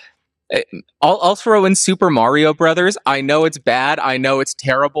 I'll throw in Super Mario Brothers. I know it's bad. I know it's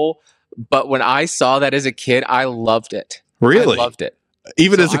terrible. But when I saw that as a kid, I loved it. Really? I loved it.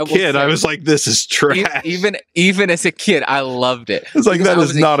 Even as a kid, I was like, this is trash. Even as a kid, I loved it. It's like, that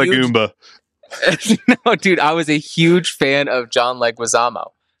is not a Goomba. No, dude, I was a huge fan of John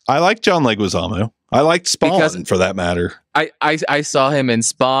Leguizamo. I like John Leguizamo. I liked Spawn, for that matter. I saw him in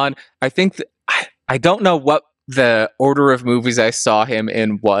Spawn. I think I don't know what the order of movies I saw him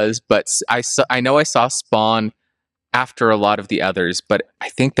in was, but I know I saw Spawn after a lot of the others, but I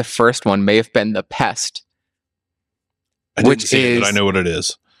think the first one may have been The Pest. I didn't see it, but I know what it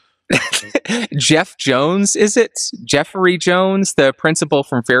is. Jeff Jones, is it? Jeffrey Jones, the principal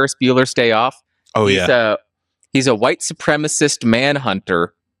from Ferris Bueller's Day Off. Oh, yeah. He's a white supremacist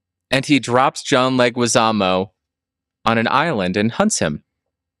manhunter, and he drops John Leguizamo on an island and hunts him.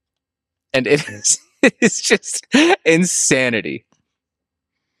 And it's just insanity.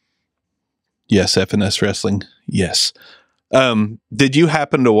 Yes, FNS Wrestling. Yes. Did you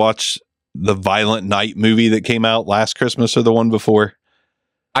happen to watch the Violent Night movie that came out last Christmas or the one before?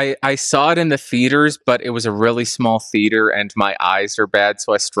 I saw it in the theaters, but it was a really small theater and my eyes are bad,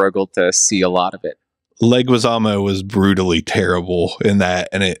 so I struggled to see a lot of it. Leguizamo was brutally terrible in that,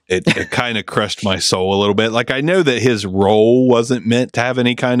 and it kind of crushed my soul a little bit. Like, I know that his role wasn't meant to have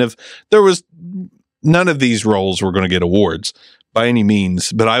any kind of, none of these roles were going to get awards by any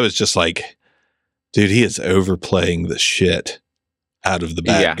means, but I was just like, dude, he is overplaying the shit out of the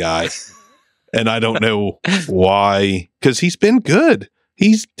bad guy. And I don't know why, because he's been good.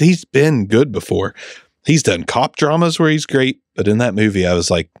 He's been good before. He's done cop dramas where he's great, but in that movie, I was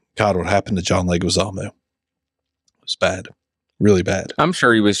like, God, what happened to John Leguizamo? It was bad. Really bad. I'm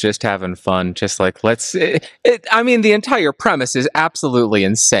sure he was just having fun. Just like, I mean, the entire premise is absolutely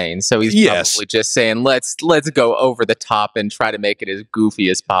insane. So he's probably just saying, let's go over the top and try to make it as goofy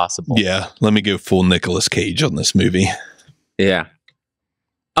as possible. Yeah. Let me go full Nicolas Cage on this movie. Yeah.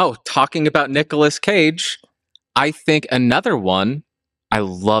 Oh, talking about Nicolas Cage, I think another one, I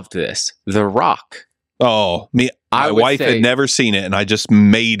loved this. The Rock. Oh, my wife had never seen it, and I just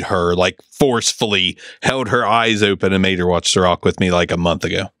made her, like, forcefully held her eyes open and made her watch The Rock with me like a month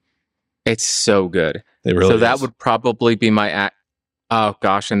ago. It's so good. It really is. That would probably be my oh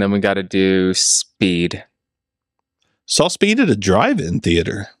gosh, and then we got to do Speed. Saw Speed at a drive-in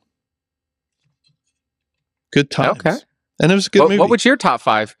theater. Good times. Okay. And it was a good movie. What would your top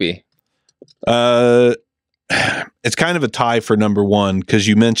 5 be? It's kind of a tie for number 1, because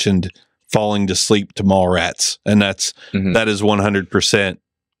you mentioned Falling to Sleep to Mallrats, and that is 100%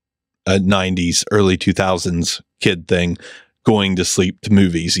 a 90s, early 2000s kid thing, going to sleep to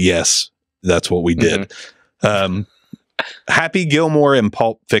movies. Yes, that's what we did. Happy Gilmore and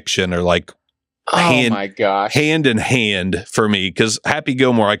Pulp Fiction are like my gosh, hand in hand for me, because Happy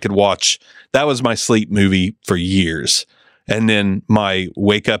Gilmore I could watch. That was my sleep movie for years. And then my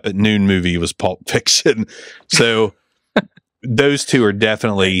wake up at noon movie was Pulp Fiction. So those two are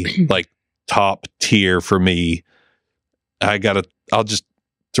definitely like top tier for me. I'll just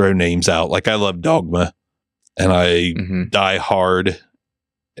throw names out. Like, I love Dogma, and I Die Hard,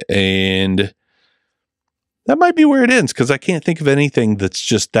 and that might be where it ends, because I can't think of anything that's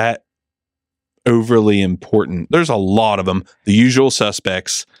just that overly important. There's a lot of them. The Usual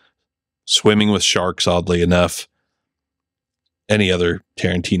Suspects, Swimming with Sharks, oddly enough. Any other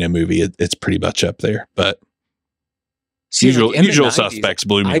Tarantino movie, it's pretty much up there. But Usual Suspects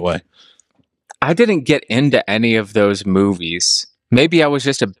blew me away. I didn't get into any of those movies. Maybe I was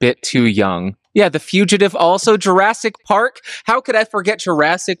just a bit too young. Yeah, The Fugitive, also Jurassic Park. How could I forget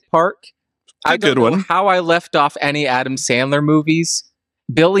Jurassic Park? I don't know how I left off any Adam Sandler movies.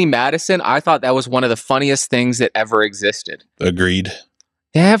 Billy Madison, I thought that was one of the funniest things that ever existed. Agreed.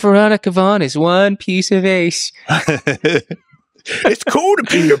 Yeah, Veronica Vaughn is one piece of ace. It's cool to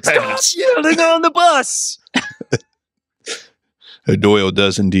pee your pants. Stop yelling on the bus. Doyle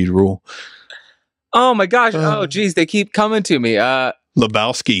does indeed rule. Oh my gosh. Oh geez, they keep coming to me.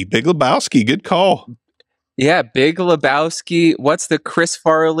 Lebowski. Big Lebowski. Good call. Yeah, Big Lebowski. What's the Chris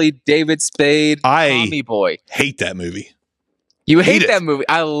Farley, David Spade, Tommy Boy? Hate that movie. You hate that movie?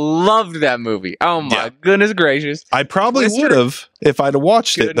 I loved that movie. Oh my goodness gracious. I probably would have if I'd have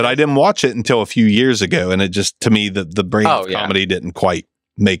watched it, but I didn't watch it until a few years ago, and it just, to me, the brain of comedy didn't quite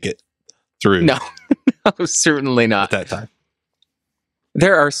make it through. No, certainly not. At that time.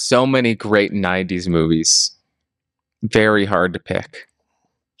 There are so many great 90s movies. Very hard to pick.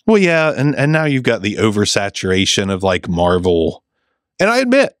 Well, yeah, and now you've got the oversaturation of like Marvel. And I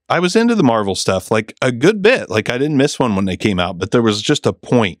admit, I was into the Marvel stuff like a good bit. Like, I didn't miss one when they came out, but there was just a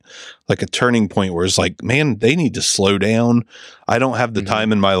point, like a turning point where it's like, man, they need to slow down. I don't have the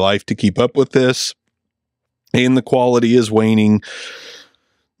time in my life to keep up with this. And the quality is waning.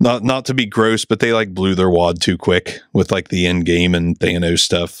 Not to be gross, but they like blew their wad too quick with like the Endgame and Thanos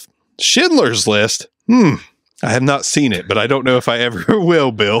stuff. Schindler's List. I have not seen it, but I don't know if I ever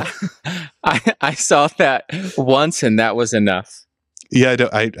will, Bill. I saw that once, and that was enough. Yeah,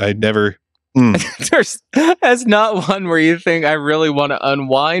 I never. That's not one where you think I really want to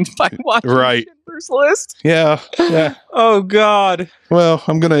unwind by watching Schindler's List. Yeah. Oh God. Well,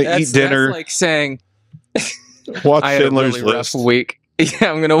 I'm gonna eat dinner. That's like saying, watch I Schindler's had a really List. rough week.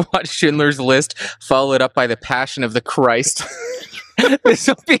 Yeah, I'm gonna watch Schindler's List, followed up by The Passion of the Christ. This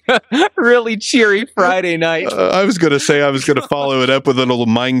will be a really cheery Friday night. I was gonna say I was gonna follow it up with a little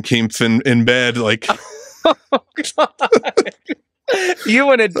Mein Kampf in bed, like. Oh God. You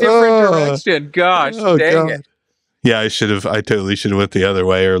went a different direction. Gosh, dang it. Yeah, I totally should have went the other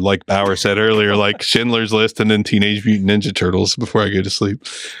way, or like Bauer said earlier, like Schindler's List and then Teenage Mutant Ninja Turtles before I go to sleep.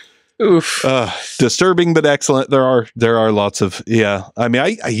 Oof. Disturbing but excellent. There are lots of, I mean,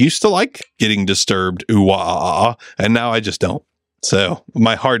 I used to like getting disturbed, and now I just don't. So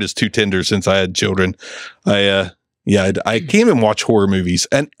my heart is too tender since I had children. I Yeah, I can't even watch horror movies.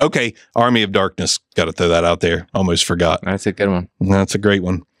 And okay, Army of Darkness. Got to throw that out there. Almost forgot. That's a good one. That's a great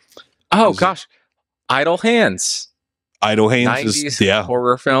one. Oh gosh, Idle Hands. Idle Hands 90s is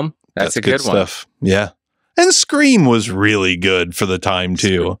horror film. That's a good one. Stuff. Yeah, and Scream was really good for the time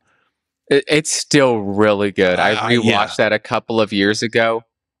too. It's still really good. I rewatched that a couple of years ago,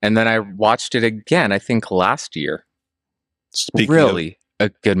 and then I watched it again. I think last year. Really a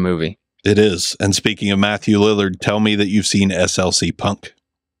good movie. It is. And speaking of Matthew Lillard, tell me that you've seen SLC Punk.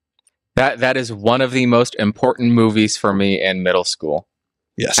 That is one of the most important movies for me in middle school.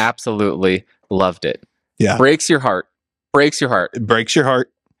 Yes. Absolutely loved it. Yeah. Breaks your heart. It breaks your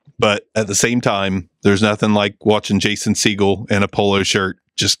heart. But at the same time, there's nothing like watching Jason Segel in a polo shirt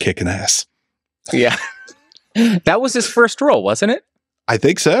just kicking ass. Yeah. That was his first role, wasn't it? I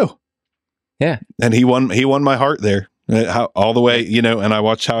think so. Yeah. And he won my heart there. All the way, and I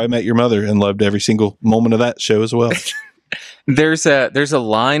watched How I Met Your Mother and loved every single moment of that show as well. There's a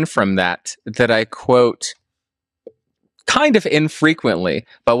line from that I quote kind of infrequently,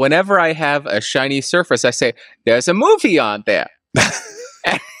 but whenever I have a shiny surface, I say, "There's a movie on there."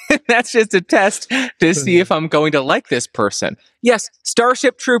 That's just a test to see if I'm going to like this person. Yes,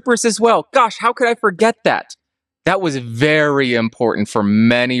 Starship Troopers as well. Gosh, how could I forget that? That was very important for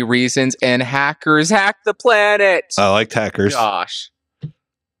many reasons, and Hackers hacked the planet. I liked Hackers. Gosh.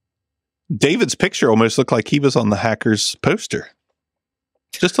 David's picture almost looked like he was on the Hackers poster.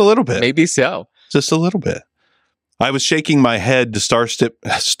 Just a little bit. Maybe so. Just a little bit. I was shaking my head to Starship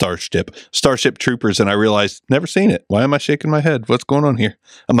Troopers, and I realized, never seen it. Why am I shaking my head? What's going on here?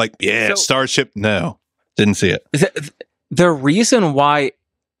 I'm like, Starship. No, didn't see it. The reason why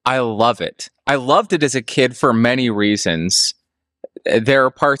I love it, I loved it as a kid for many reasons. There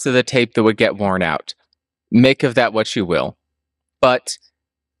are parts of the tape that would get worn out. Make of that what you will. But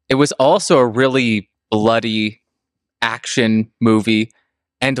it was also a really bloody action movie.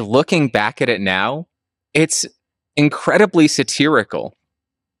 And looking back at it now, it's incredibly satirical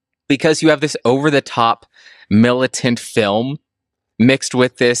because you have this over-the-top militant film mixed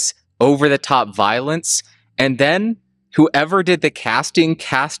with this over-the-top violence. And then whoever did the casting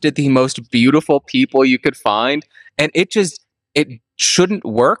casted the most beautiful people you could find. And it shouldn't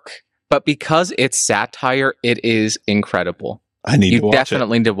work, but because it's satire, it is incredible. I need to watch it. You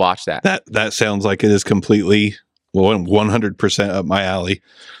definitely need to watch that. That sounds like it is completely 100% up my alley.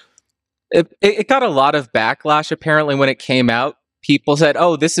 It got a lot of backlash apparently when it came out. People said,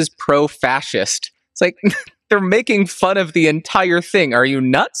 "Oh, this is pro-fascist." It's like they're making fun of the entire thing. Are you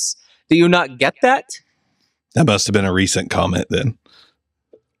nuts? Do you not get that? That must have been a recent comment then.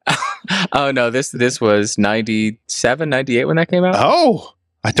 Oh no, this was 97, 98 when that came out. Oh,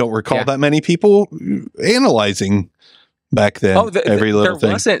 I don't recall that many people analyzing back then. Oh, every little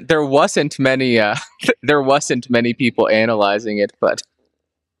thing. There wasn't many people analyzing it, but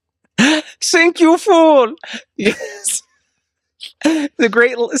sink you fool. Yes. The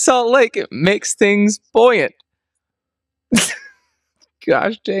Great Salt Lake, it makes things buoyant.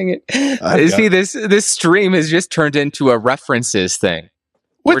 Gosh dang it. See, this stream has just turned into a references thing.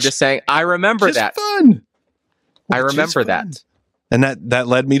 We're just saying, I remember that. Fun. I remember that. And that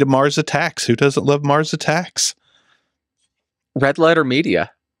led me to Mars Attacks. Who doesn't love Mars Attacks? Red Letter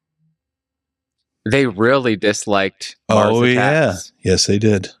Media. They really disliked Mars Attacks. Yeah. Yes, they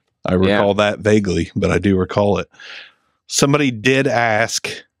did. I recall that vaguely, but I do recall it. Somebody did ask,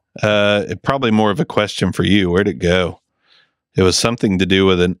 probably more of a question for you. Where'd it go? It was something to do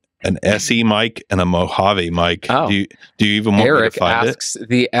with an SE mic and a Mojave mic. Oh. Do you even want me to find it? Eric asks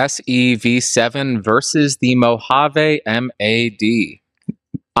the SE V7 versus the Mojave MAD.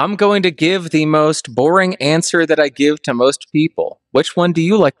 I'm going to give the most boring answer that I give to most people. Which one do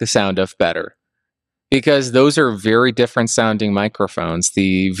you like the sound of better? Because those are very different sounding microphones.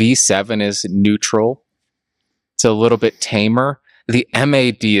 The V7 is neutral. It's a little bit tamer. The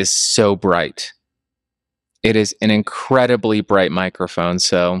MAD is so bright. It is an incredibly bright microphone,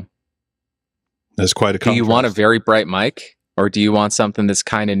 so that's quite a contrast. Do you want a very bright mic, or do you want something that's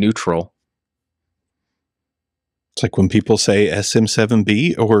kind of neutral? It's like when people say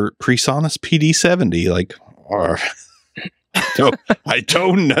SM7B or Presonus PD70, like, I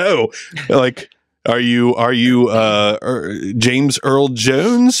don't know. Like, are you James Earl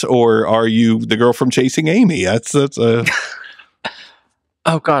Jones, or are you the girl from Chasing Amy? That's a.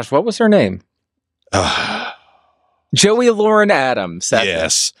 Oh gosh, what was her name? Joey Lauren Adams.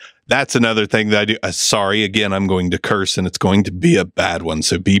 Yes. That's another thing that I do. Sorry, again, I'm going to curse, and it's going to be a bad one,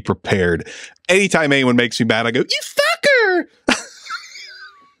 so be prepared. Anytime anyone makes me mad, I go, "You fucker!"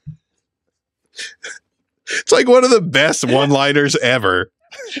 It's like one of the best one-liners ever.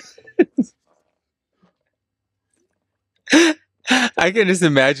 I can just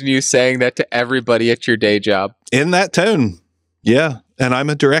imagine you saying that to everybody at your day job. In that tone. Yeah. And I'm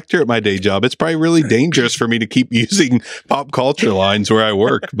a director at my day job. It's probably really dangerous for me to keep using pop culture lines where I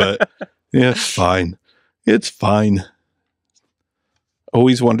work, but yeah, it's fine. It's fine.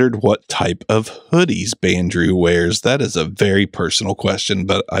 Always wondered what type of hoodies Bandrew wears. That is a very personal question,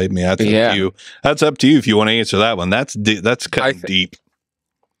 but I mean, that's up to you. That's up to you if you want to answer that one. That's kind of deep.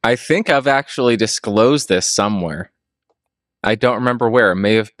 I think I've actually disclosed this somewhere. I don't remember where. It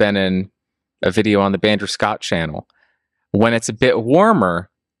may have been in a video on the Bandrew Scott channel. When it's a bit warmer,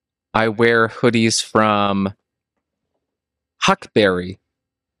 I wear hoodies from Huckberry.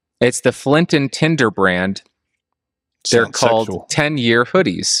 It's the Flint and Tinder brand. They're called 10-year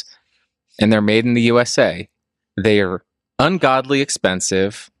hoodies, and they're made in the USA. They are ungodly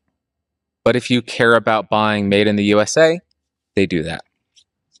expensive, but if you care about buying made in the USA, they do that.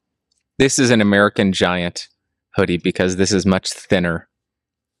 This is an American Giant hoodie because this is much thinner,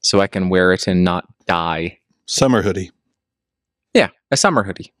 so I can wear it and not die. Summer hoodie. Yeah, a summer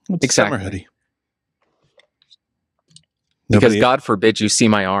hoodie. What's exactly. Summer hoodie? Because God forbid you see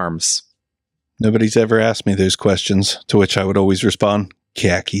my arms. Nobody's ever asked me those questions, to which I would always respond,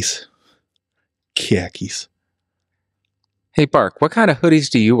 khakis. Khakis. Hey, Bark, what kind of hoodies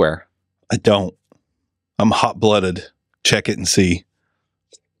do you wear? I don't. I'm hot-blooded. Check it and see.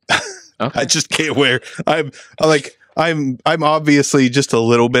 Okay. I just can't wear. I'm obviously just a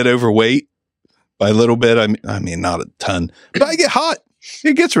little bit overweight. By a little bit, I mean not a ton, but I get hot.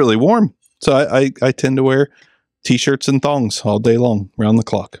 It gets really warm, so I tend to wear t-shirts and thongs all day long, round the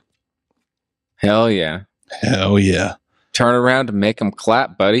clock. Hell yeah! Hell yeah! Turn around and make them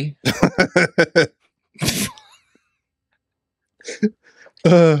clap, buddy.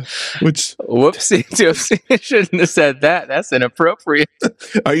 Whoopsie! I shouldn't have said that. That's inappropriate.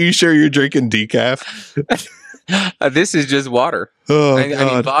 Are you sure you're drinking decaf? This is just water. Oh, I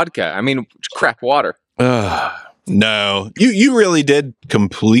mean vodka. I mean crap water. No, you really did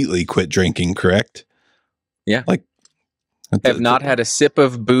completely quit drinking, correct? Yeah. Like, have not had a sip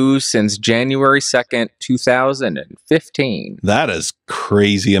of booze since January 2nd, 2015. That is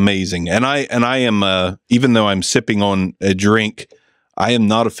crazy amazing. And I am even though I'm sipping on a drink, I am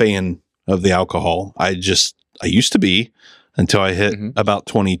not a fan of the alcohol. I used to be until I hit about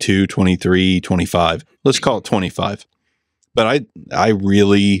 22, 23, 25. Let's call it 25. But I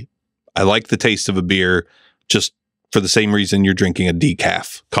like the taste of a beer just for the same reason you're drinking a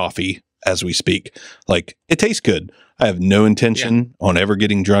decaf coffee as we speak. Like, it tastes good. I have no intention on ever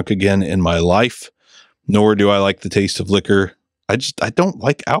getting drunk again in my life, nor do I like the taste of liquor. I don't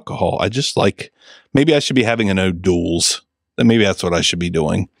like alcohol. I just like, maybe I should be having an O'Doul's. Maybe that's what I should be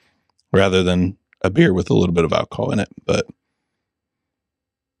doing rather than a beer with a little bit of alcohol in it. But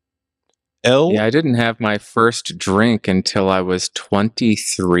yeah, I didn't have my first drink until I was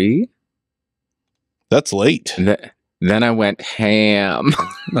 23. That's late. Then I went ham.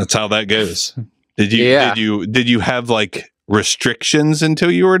 That's how that goes. Did you have like restrictions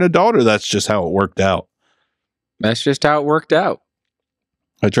until you were an adult, or that's just how it worked out? That's just how it worked out.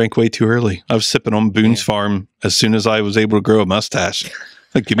 I drank way too early. I was sipping on Boone's Farm as soon as I was able to grow a mustache.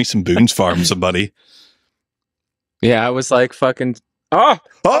 Like, give me some Boone's Farm, somebody. Yeah, I was like fucking. Oh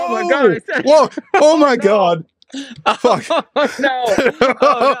my God! Whoa! Oh my God! Fuck! Oh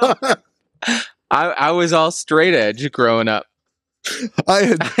no! I was all straight edge growing up. I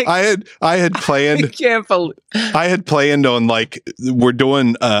had planned. I can't believe. I had planned on, like, we're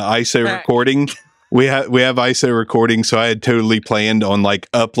doing ISO recording. We have ISO recording, so I had totally planned on like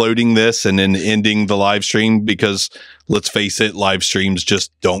uploading this and then ending the live stream because, let's face it, live streams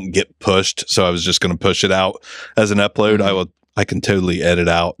just don't get pushed. So I was just going to push it out as an upload. Mm-hmm. I can totally edit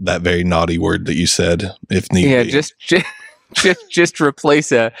out that very naughty word that you said if need be. Yeah, just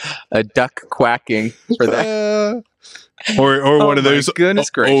replace a duck quacking for that. Or one of those old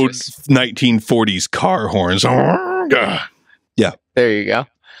gracious 1940s car horns. Yeah. There you go.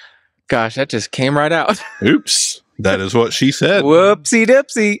 Gosh, that just came right out. Oops. That is what she said. Whoopsie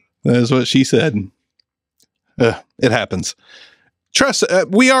dipsy. That is what she said. It happens. Trust,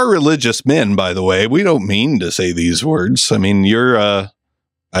 we are religious men, by the way. We don't mean to say these words. I mean,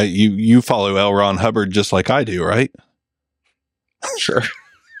 you follow L. Ron Hubbard just like I do, right? Sure.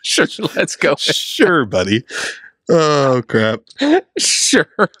 Let's go. Sure, buddy. Oh, crap. Sure.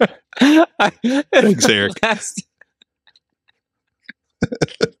 Thanks, Eric.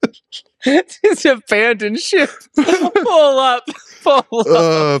 It's abandoned ship. Pull up.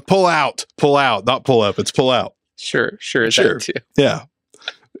 Pull out. Pull out. Not pull up. It's pull out. Sure. That too. Yeah.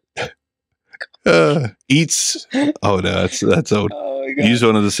 Eats. Oh no, that's old. Oh, use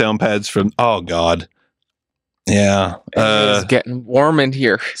one of the sound pads from. Oh God. Yeah. It's getting warm in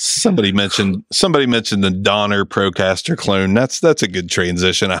here. Somebody mentioned the Donner Procaster clone. That's a good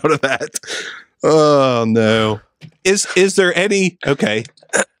transition out of that. Oh no. Is there any okay?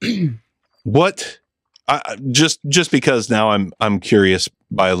 What? Just because now I'm curious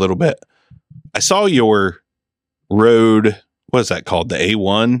by a little bit. I saw your Rode. What is that called? The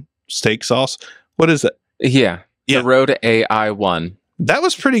A1 steak sauce. What is it? Yeah. The Rode AI1. That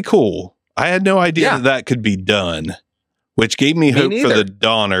was pretty cool. I had no idea that could be done, which gave me hope for the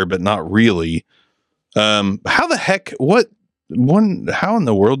Donner, but not really. How the heck? How in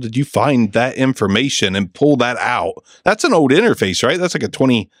the world did you find that information and pull that out? That's an old interface, right? That's like a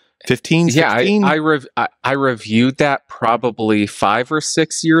 2015, 16? Yeah, I reviewed that probably 5 or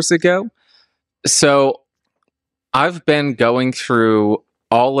 6 years ago. So I've been going through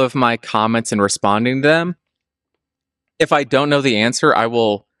all of my comments and responding to them. If I don't know the answer, I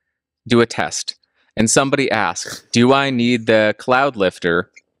will do a test. And somebody asked, do I need the cloud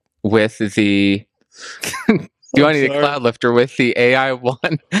lifter with the cloud lifter with the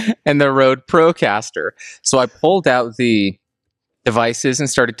AI1 and the Rode Procaster? So I pulled out the devices and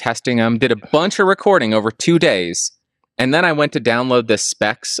started testing them, did a bunch of recording over 2 days. And then I went to download the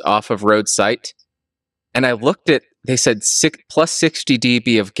specs off of Rode's site. And I looked at, they said plus 60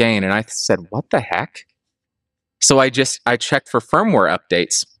 dB of gain. And I said, what the heck? So I checked for firmware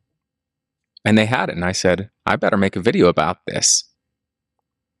updates. And they had it. And I said, I better make a video about this.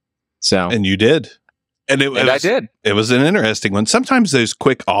 So. And you did. And I did. It was an interesting one. Sometimes those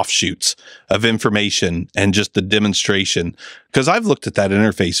quick offshoots of information and just the demonstration, because I've looked at that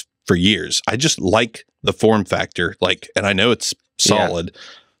interface for years. I just like the form factor, and I know it's solid. Yeah.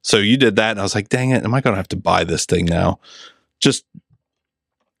 So you did that, and I was like, dang it, am I going to have to buy this thing now? Just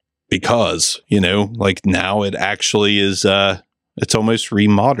because, now it actually is, it's almost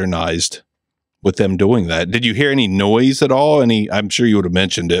remodernized with them doing that. Did you hear any noise at all? I'm sure you would have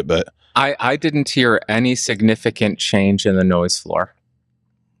mentioned it, but I didn't hear any significant change in the noise floor.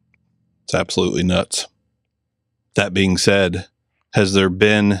 It's absolutely nuts. That being said, has there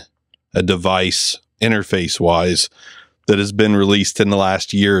been a device interface-wise that has been released in the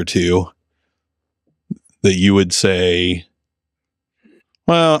last year or two that you would say,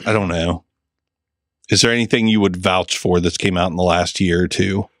 well, I don't know. Is there anything you would vouch for that's came out in the last year or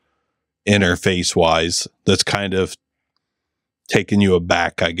two, interface-wise, that's kind of taken you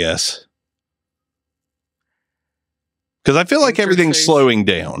aback, I guess? Because I feel like everything's slowing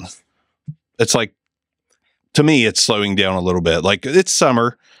down. It's like, to me, it's slowing down a little bit. Like, it's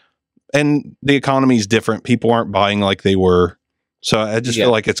summer and the economy's different. People aren't buying like they were. So I just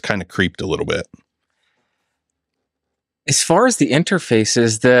feel like it's kind of creeped a little bit. As far as the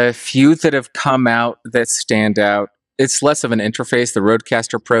interfaces, the few that have come out that stand out, it's less of an interface. The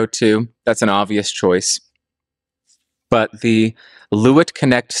Rodecaster Pro 2, that's an obvious choice. But the Lewitt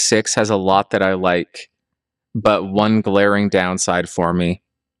Connect 6 has a lot that I like, but one glaring downside for me.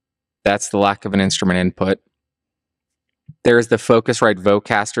 That's the lack of an instrument input. There's the Focusrite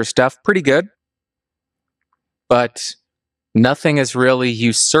Vocaster stuff, pretty good. But nothing has really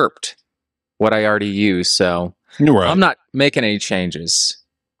usurped what I already use, so right. I'm not making any changes.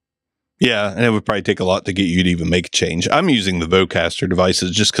 Yeah, and it would probably take a lot to get you to even make a change. I'm using the Vocaster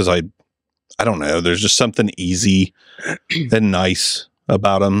devices just because I don't know. There's just something easy and nice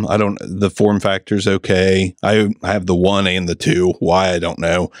about them. The form factor's okay. I have the 1 and the 2. Why, I don't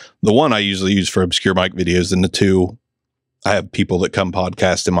know. The 1 I usually use for obscure mic videos, and the 2, I have people that come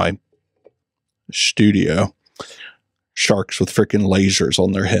podcast in my studio. Sharks with freaking lasers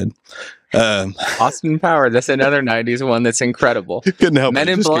on their head. Austin Power, that's another 90s one that's incredible. Couldn't help Men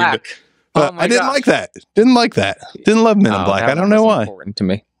in Black. I didn't like that. Didn't love Men in Black. I don't know why. Important to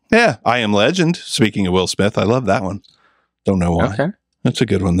me. Yeah, I Am Legend. Speaking of Will Smith, I love that one. Don't know why. Okay. That's a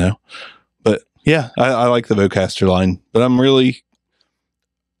good one, though. But yeah, I like the Vocaster line. But I don't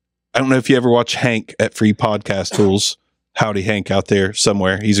know if you ever watch Hank at Free Podcast Tools. Howdy Hank out there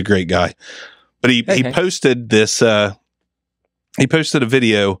somewhere. He's a great guy. But he posted this, he posted a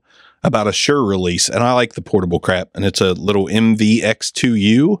video about a Shure release, and I like the portable crap. And it's a little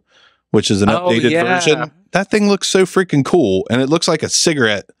MVX2U, which is an updated version. That thing looks so freaking cool. And it looks like a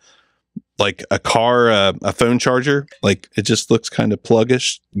cigarette, like a car, a phone charger. Like, it just looks kind of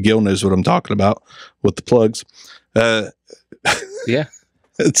pluggish. Gil knows what I'm talking about with the plugs. Yeah.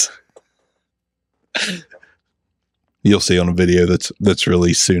 You'll see on a video that's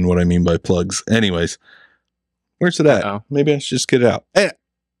released soon what I mean by plugs. Anyways, where's it at? Uh-oh. Maybe I should just get it out.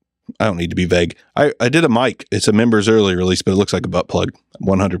 I don't need to be vague. I did a mic. It's a members early release, but it looks like a butt plug,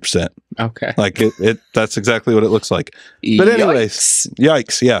 100%. Okay. Like that's exactly what it looks like. But anyways,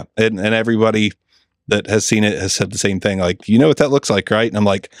 yikes, yeah. And everybody that has seen it has said the same thing. Like, you know what that looks like, right? And I'm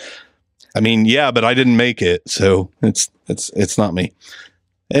like, I mean, yeah, but I didn't make it, so it's not me.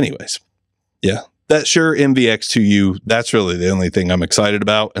 Anyways, yeah, that Shure MVX2U, that's really the only thing I'm excited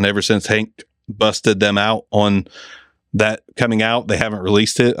about. And ever since Hank busted them out on that coming out, they haven't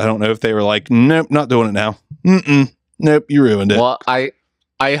released it. I don't know if they were like, nope, not doing it now. Nope, you ruined it. Well, I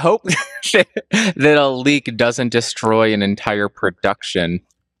hope that a leak doesn't destroy an entire production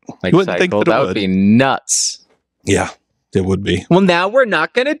cycle. That would be nuts. Yeah, it would be. Well, now we're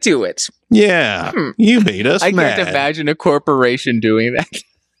not going to do it. Yeah, you made us I mad. can't imagine a corporation doing that.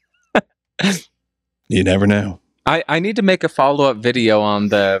 You never know. I need to make a follow-up video on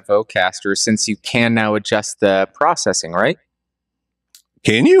the Vocaster since you can now adjust the processing, right?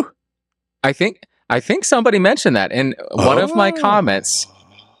 Can you? I think somebody mentioned that in one of my comments.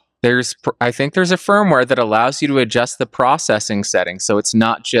 I think there's a firmware that allows you to adjust the processing settings, so it's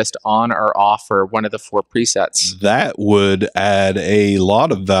not just on or off for one of the 4 presets. That would add a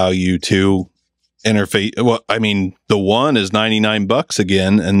lot of value to interface. Well, I mean, the 1 is $99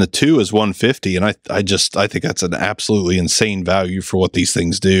 again, and the 2 is $150, and I think that's an absolutely insane value for what these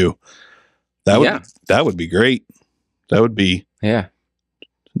things do. That would be great. That would be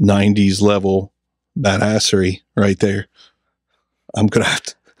 90s level badassery right there. I'm gonna have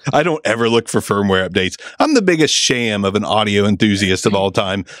to. I don't ever look for firmware updates. I'm the biggest sham of an audio enthusiast of all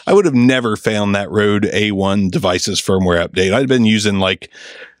time. I would have never found that Rode A1 device's firmware update. I'd been using like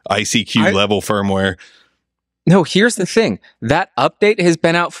ICQ level firmware. No, here's the thing. That update has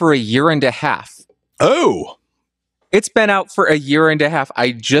been out for a year and a half. Oh. It's been out for a year and a half.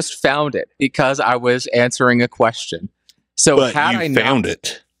 I just found it because I was answering a question. So but had you found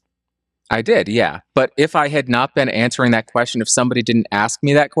it. I did, yeah. But if I had not been answering that question, if somebody didn't ask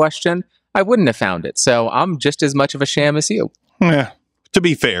me that question, I wouldn't have found it. So I'm just as much of a sham as you. Yeah. To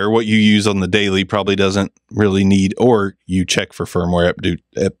be fair, what you use on the daily probably doesn't really need, or you check for firmware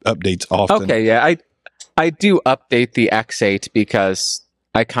updates often. Okay, yeah. I do update the X8 because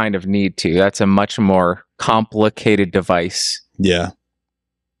I kind of need to. That's a much more complicated device. Yeah.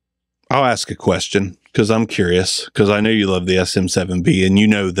 I'll ask a question because I'm curious, because I know you love the SM7B and you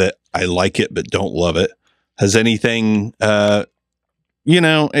know that I like it but don't love it. Has anything, if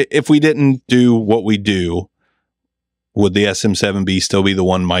we didn't do what we do, would the SM7B still be the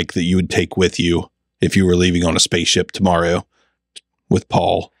one mic that you would take with you if you were leaving on a spaceship tomorrow with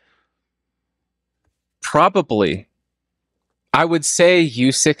Paul? Probably. I would say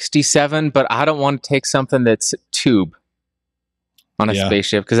U67, but I don't want to take something that's tube on a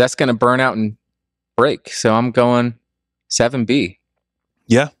spaceship because that's going to burn out and break. So I'm going 7B.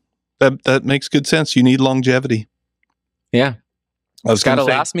 Yeah, that makes good sense. You need longevity. Yeah. It's got to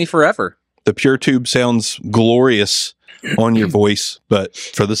last me forever. The pure tube sounds glorious on your voice, but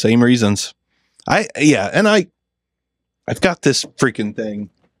for the same reasons. I've got this freaking thing.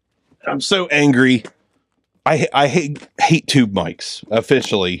 I'm so angry. I hate tube mics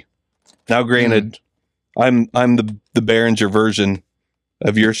officially. Now, granted, I'm the Behringer version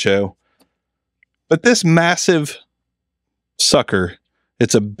of your show, but this massive sucker,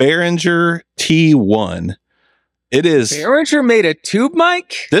 it's a Behringer T1. It is. Behringer made a tube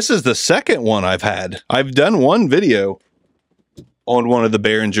mic? This is the second one I've had. I've done one video on one of the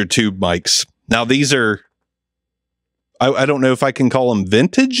Behringer tube mics. Now these are, I don't know if I can call them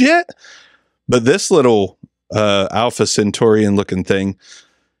vintage yet, but this little Alpha Centaurian looking thing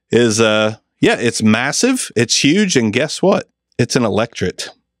is, it's massive. It's huge. And guess what? It's an electret.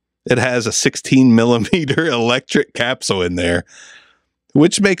 It has a 16 millimeter electric capsule in there,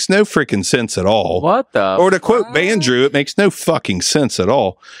 which makes no freaking sense at all. What the? Or to quote Bandrew, it makes no fucking sense at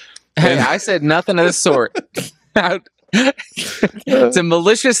all. Hey, I said nothing of the sort. It's a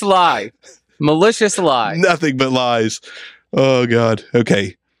malicious lie. Malicious lie. Nothing but lies. Oh, God.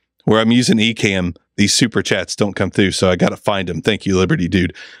 Okay. Where I'm using Ecamm, these super chats don't come through, so I got to find them. Thank you, Liberty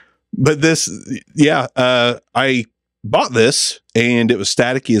Dude. But this, I bought this, and it was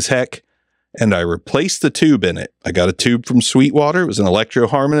staticky as heck. And I replaced the tube in it. I got a tube from Sweetwater. It was an Electro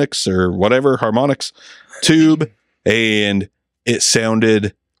Harmonix or whatever, Harmonix tube. And it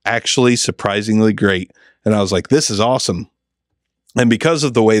sounded actually surprisingly great. And I was like, this is awesome. And because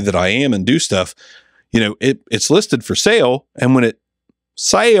of the way that I am and do stuff, it's listed for sale. And when it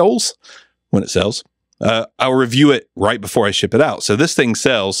sells, I'll review it right before I ship it out. So this thing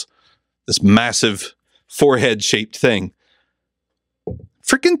sells, this massive forehead shaped thing.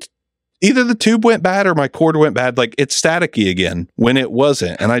 Freaking either the tube went bad or my cord went bad. Like, it's staticky again when it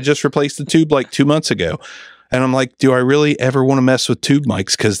wasn't. And I just replaced the tube like 2 months ago. And I'm like, do I really ever want to mess with tube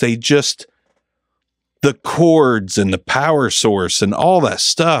mics? Because the cords and the power source and all that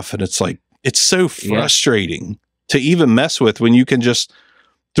stuff. And it's like, It's so frustrating to even mess with when you can just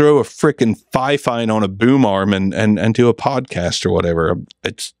throw a freaking Fi-Fine on a boom arm and do a podcast or whatever.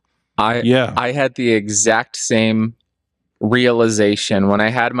 I had the exact same realization when I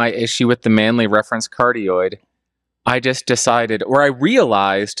had my issue with the Manley reference cardioid. I just decided, or I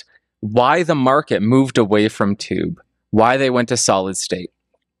realized why the market moved away from tube, why they went to solid state.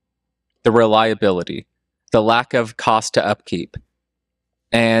 The reliability, the lack of cost to upkeep,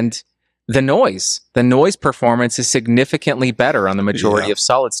 and the noise. The noise performance is significantly better on the majority of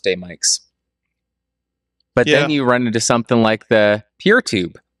solid state mics. But then you run into something like the Pure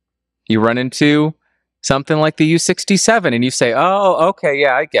Tube. You run into something like the U67 and you say, oh, okay,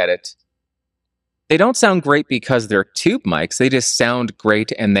 yeah, I get it. They don't sound great because they're tube mics. They just sound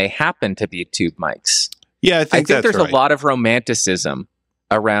great and they happen to be tube mics. Yeah, I think there's a lot of romanticism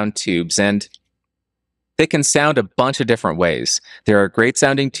around tubes, and they can sound a bunch of different ways. There are great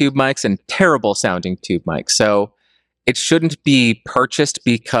sounding tube mics and terrible sounding tube mics. So it shouldn't be purchased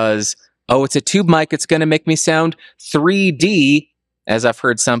because, oh, it's a tube mic, it's going to make me sound 3D. As I've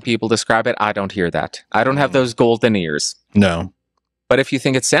heard some people describe it, I don't hear that. I don't have those golden ears. No. But if you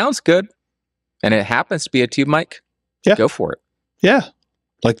think it sounds good and it happens to be a tube mic, go for it. Yeah.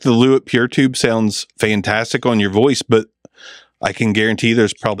 Like the Lewitt Pure Tube sounds fantastic on your voice, but I can guarantee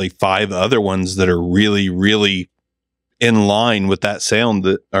there's probably 5 other ones that are really, really in line with that sound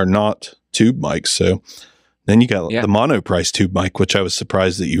that are not tube mics. So then you got the monoprice tube mic, which I was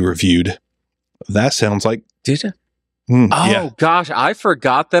surprised that you reviewed. That sounds like... Did you? Gosh, I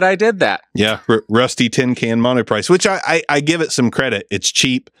forgot that I did that. Yeah, rusty tin can monoprice, which I give it some credit. It's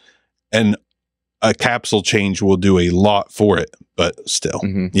cheap, and a capsule change will do a lot for it. But still,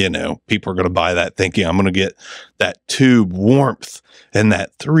 people are going to buy that thinking I'm going to get that tube warmth and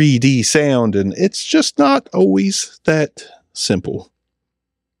that 3D sound, and it's just not always that simple.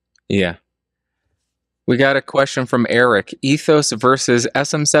 Yeah. We got a question from Eric. Ethos versus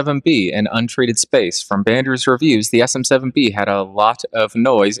SM7B in untreated space. From Bandrew's reviews, the SM7B had a lot of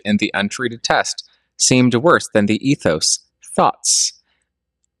noise in the untreated test. Seemed worse than the Ethos. Thoughts?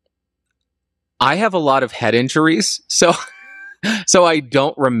 I have a lot of head injuries, so I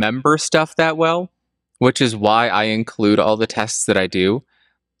don't remember stuff that well, which is why I include all the tests that I do.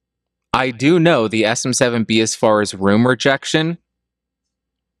 I do know the SM7B as far as room rejection.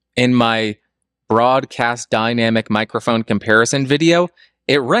 In my broadcast dynamic microphone comparison video,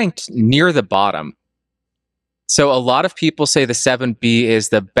 it ranked near the bottom. So a lot of people say the 7B is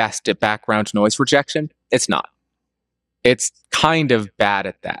the best at background noise rejection. It's not. It's kind of bad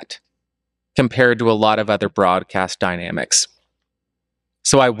at that compared to a lot of other broadcast dynamics.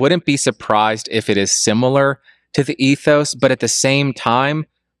 So I wouldn't be surprised if it is similar to the Ethos, but at the same time,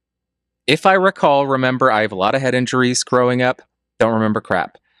 if I remember, I have a lot of head injuries growing up. Don't remember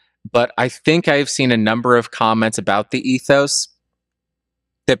crap. But I think I've seen a number of comments about the Ethos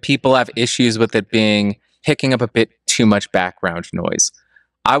that people have issues with it picking up a bit too much background noise.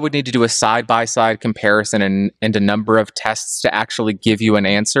 I would need to do a side-by-side comparison and a number of tests to actually give you an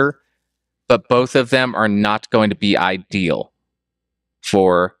answer, but both of them are not going to be ideal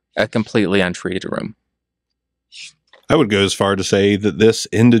for a completely untreated room. I would go as far to say that this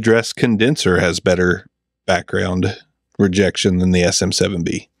end-address condenser has better background rejection than the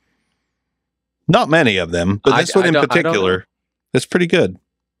SM7B. Not many of them, but this one in particular, it's pretty good.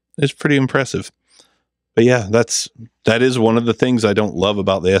 It's pretty impressive. But yeah, that is one of the things I don't love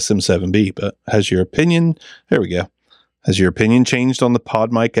about the SM7B. But has your opinion? There we go. Has your opinion changed on the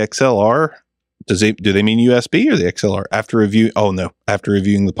PodMic XLR? Do they mean USB or the XLR? After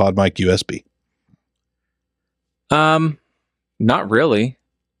reviewing the PodMic USB. Not really.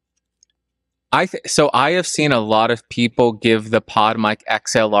 So I have seen a lot of people give the PodMic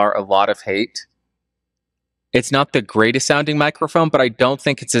XLR a lot of hate. It's not the greatest sounding microphone, but I don't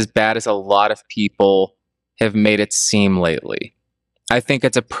think it's as bad as a lot of people have made it seem lately. I think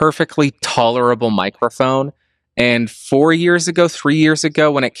it's a perfectly tolerable microphone. And 3 years ago,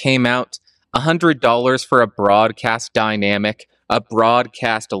 when it came out, $100 for a broadcast dynamic, a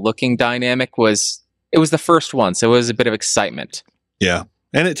broadcast looking dynamic was the first one. So it was a bit of excitement. Yeah.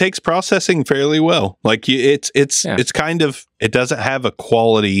 And it takes processing fairly well. Like it's kind of, it doesn't have a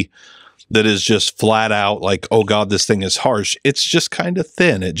quality that is just flat out like, oh God, this thing is harsh. It's just kind of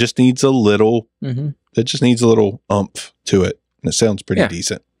thin. It just needs a little, oomph to it. And it sounds pretty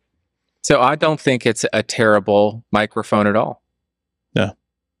decent. So I don't think it's a terrible microphone at all.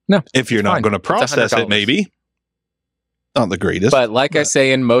 No. If you're not going to process it, maybe. Not the greatest. But I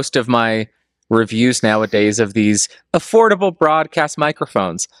say in most of my reviews nowadays of these affordable broadcast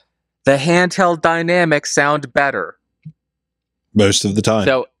microphones, the handheld dynamics sound better. Most of the time.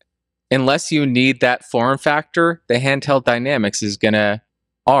 So unless you need that form factor, the handheld dynamics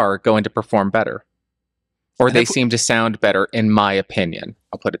are going to perform better. Or they seem to sound better, in my opinion.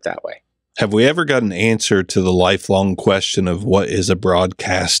 I'll put it that way. Have we ever got an answer to the lifelong question of what is a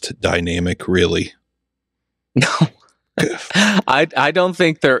broadcast dynamic really? No. I don't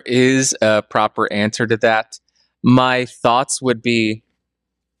think there is a proper answer to that. My thoughts would be,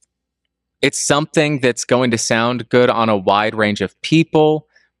 it's something that's going to sound good on a wide range of people.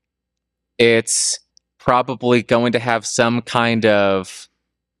 It's probably going to have some kind of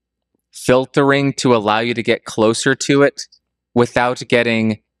filtering to allow you to get closer to it without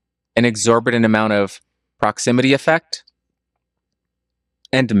getting an exorbitant amount of proximity effect.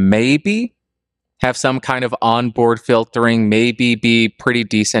 And maybe have some kind of onboard filtering, maybe be pretty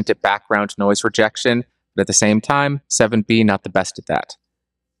decent at background noise rejection, but at the same time, 7B not the best at that.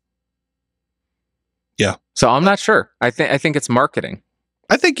 Yeah. So I'm not sure. I think it's marketing.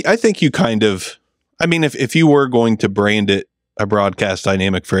 I think you kind of, I mean, if you were going to brand it a broadcast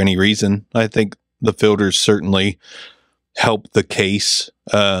dynamic for any reason, I think the filters certainly help the case.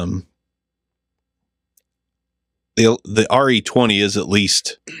 The RE20 is at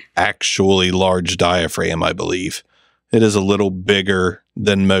least actually large diaphragm, I believe. It is a little bigger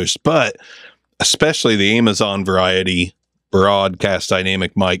than most, but especially the Amazon variety broadcast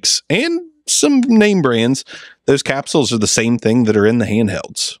dynamic mics and some name brands, those capsules are the same thing that are in the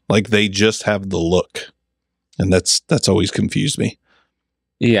handhelds. Like, they just have the look. And that's always confused me.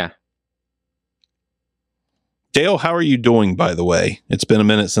 Yeah. Dale, how are you doing, by the way? It's been a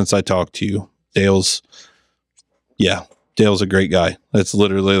minute since I talked to you. Dale's a great guy. That's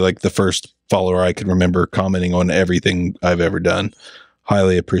literally like the first follower I can remember commenting on everything I've ever done.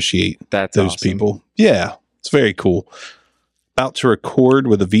 Highly appreciate those awesome people. Yeah, it's very cool. About to record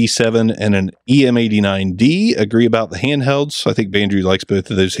with a V7 and an EM89D. Agree about the handhelds. I think Bandrew likes both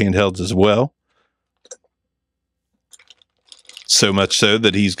of those handhelds as well. So much so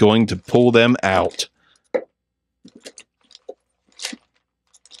that he's going to pull them out.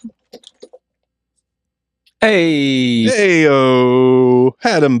 Hey. Hey-o.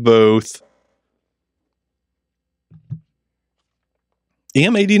 Had them both.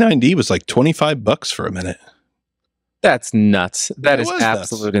 EM89D was like $25 for a minute. That's nuts. That is nuts.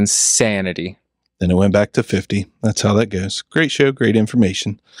 absolute insanity. Then it went back to 50. That's how that goes. Great show, great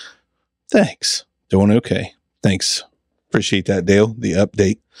information. Thanks. Doing okay. Thanks. Appreciate that, Dale, the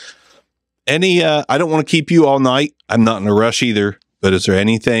update. I don't want to keep you all night. I'm not in a rush either, but is there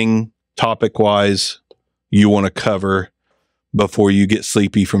anything topic-wise you want to cover before you get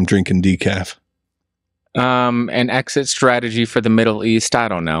sleepy from drinking decaf? An exit strategy for the Middle East? I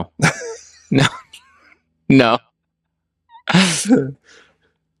don't know. No. Are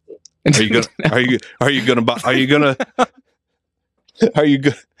you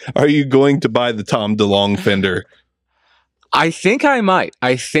going to buy the Tom DeLonge fender? I think I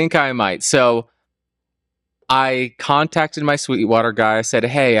might. So I contacted my Sweetwater guy. I said,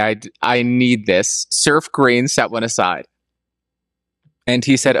 hey, I need this. Surf Green, set one aside. And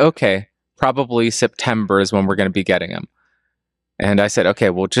he said, okay, probably September is when we're going to be getting them. And I said, okay,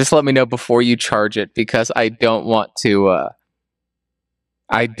 well, just let me know before you charge it, because I don't want to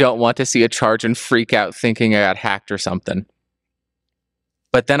see a charge and freak out thinking I got hacked or something.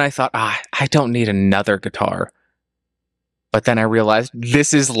 But then I thought, I don't need another guitar. But then I realized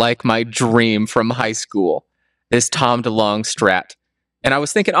this is like my dream from high school, this Tom DeLonge Strat. And I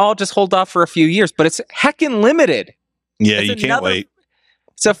was thinking, I'll just hold off for a few years, but it's heckin' limited. Yeah, you can't wait.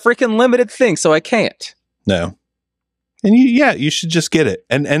 It's a freaking limited thing, so I can't. No. And you should just get it.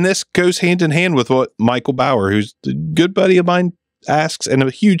 And this goes hand in hand with what Michael Bauer, who's a good buddy of mine, asks, and a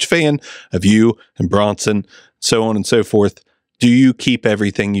huge fan of you and Bronson, so on and so forth. Do you keep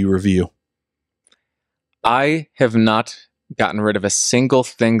everything you review? I have not gotten rid of a single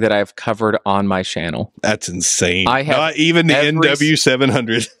thing that I've covered on my channel. That's insane. I have not even the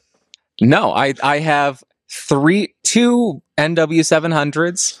NW700. No, I have two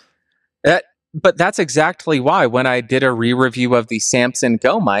NW700s. But that's exactly why when I did a re-review of the Samson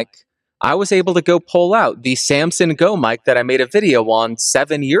Go mic, I was able to go pull out the Samson Go mic that I made a video on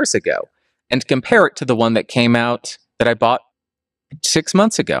 7 years ago and compare it to the one that came out that I bought 6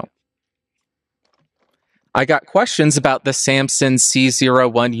 months ago. I got questions about the Samson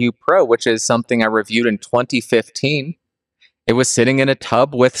C01U Pro, which is something I reviewed in 2015. It was sitting in a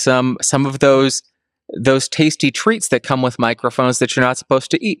tub with some of those tasty treats that come with microphones that you're not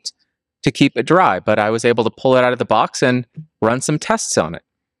supposed to eat to keep it dry, but I was able to pull it out of the box and run some tests on it.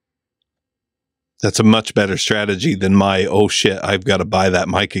 That's a much better strategy than my, oh shit, I've got to buy that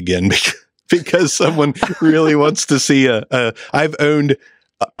mic again because someone really wants to see I've owned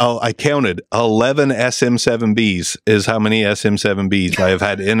I counted 11 SM7Bs is how many SM7Bs I have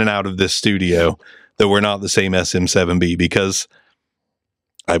had in and out of this studio that were not the same SM7B, because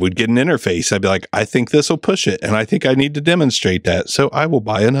I would get an interface. I'd be like, I think this will push it, and I think I need to demonstrate that, so I will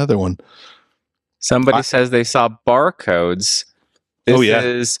buy another one. Somebody says they saw barcodes. This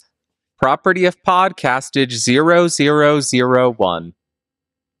is property of Podcastage 0001.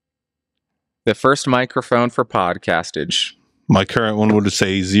 The first microphone for Podcastage. My current one would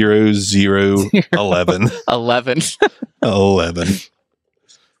say 0011. 11. 11.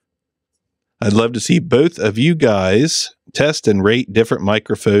 I'd love to see both of you guys test and rate different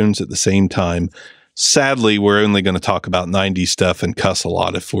microphones at the same time. Sadly, we're only going to talk about 90s stuff and cuss a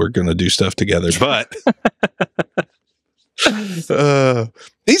lot if we're going to do stuff together. But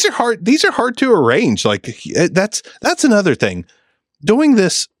these are hard. These are hard to arrange. Like that's another thing. Doing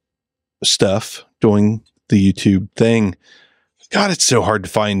this stuff, doing the YouTube thing. God, it's so hard to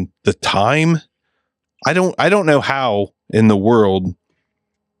find the time. I don't know how in the world.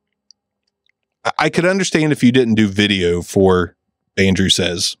 I could understand if you didn't do video for Bandrew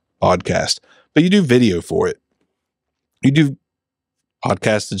Says podcast, but you do video for it. You do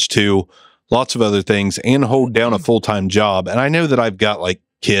Podcastage too, lots of other things, and hold down a full-time job. And I know that I've got like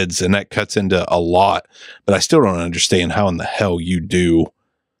kids and that cuts into a lot, but I still don't understand how in the hell you do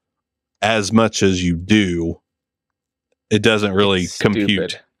as much as you do. It doesn't really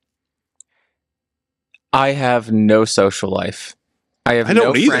compute. I have no social life. I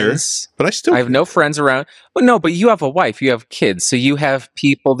don't either, friends, but I have no friends around. Well, no, but you have a wife, you have kids, so you have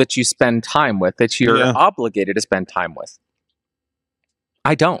people that you spend time with, that you're obligated to spend time with.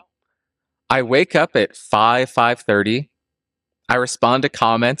 I don't. I wake up at 5:30. I respond to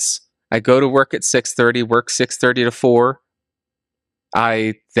comments. I go to work at 6:30, work 6:30 to 4.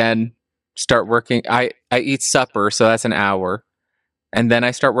 I then start working. I eat supper, so that's an hour. And then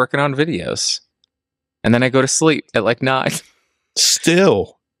I start working on videos. And then I go to sleep at like 9.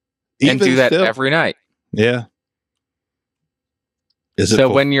 Still. And do that every night. Yeah. Is it so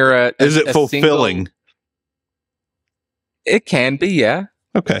when you're is it fulfilling? It can be, yeah.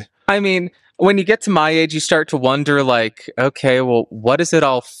 Okay. I mean, when you get to my age, you start to wonder, like, okay, well, what is it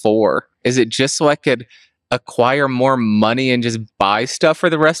all for? Is it just so I could acquire more money and just buy stuff for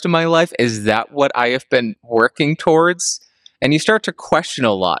the rest of my life? Is that what I have been working towards? And you start to question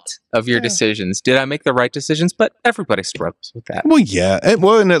a lot of your decisions. Did I make the right decisions? But everybody struggles with that. Well, yeah.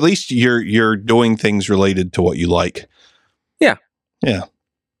 And at least you're doing things related to what you like. Yeah. Yeah.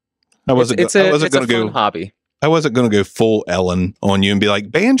 It's a fun hobby. I wasn't going to go full Ellen on you and be like,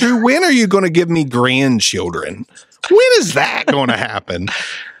 Bandrew, when are you going to give me grandchildren? When is that going to happen?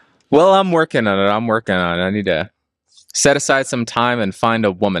 Well, I'm working on it. I need to set aside some time and find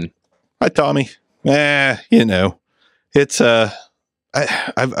a woman. Hi, Tommy. It's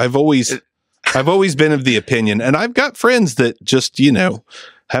I've always been of the opinion, and I've got friends that just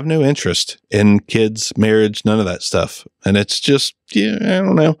have no interest in kids, marriage, none of that stuff, and it's just I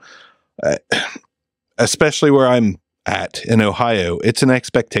don't know. Especially where I'm at in Ohio, it's an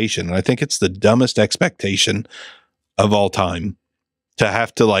expectation, and I think it's the dumbest expectation of all time to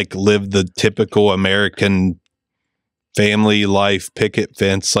have to like live the typical American family life, picket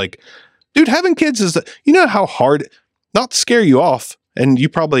fence. Like, dude, having kids is how hard. Not to scare you off, and you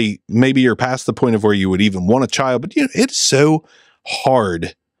probably, maybe you're past the point of where you would even want a child, but it's so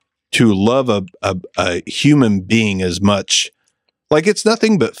hard to love a human being as much. Like, it's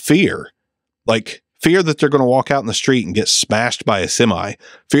nothing but fear. Like, fear that they're going to walk out in the street and get smashed by a semi.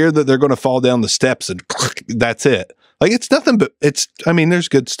 Fear that they're going to fall down the steps and that's it. Like, it's nothing but there's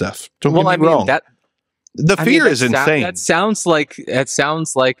good stuff. Don't get me wrong. The fear is insane. That sounds like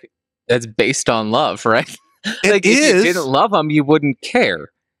that's based on love, right? Like, if you didn't love them, you wouldn't care,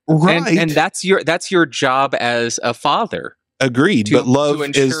 right? And that's your job as a father. Agreed, but love to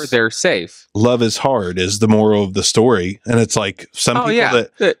ensure they're safe. Love is hard is the moral of the story, and it's like some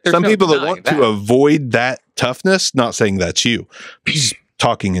people that want to avoid that toughness. Not saying that's you, just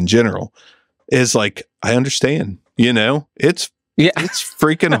talking in general, is like I understand. It's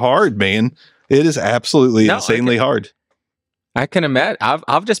freaking hard, man. It is absolutely insanely hard. I can imagine.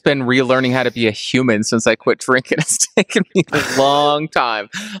 I've just been relearning how to be a human since I quit drinking. It's taken me a long time.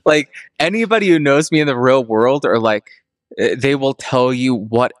 Like, anybody who knows me in the real world they will tell you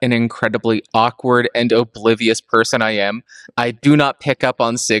what an incredibly awkward and oblivious person I am. I do not pick up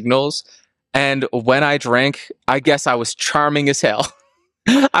on signals. And when I drank, I guess I was charming as hell.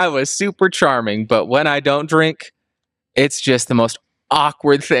 I was super charming. But when I don't drink, it's just the most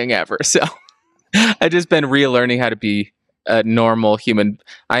awkward thing ever. So I've just been relearning how to be a normal human.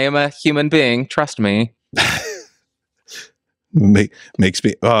 I am a human being. Trust me. Makes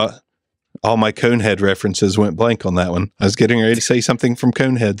me all my Conehead references went blank on that one. I was getting ready to say something from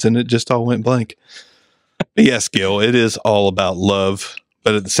Coneheads and it just all went blank. But yes, Gil, it is all about love,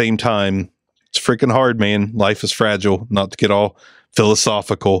 but at the same time, it's freaking hard, man. Life is fragile. Not to get all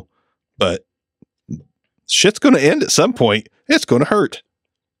philosophical, but shit's going to end at some point. It's going to hurt.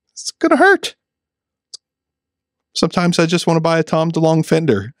 It's going to hurt. Sometimes I just want to buy a Tom DeLonge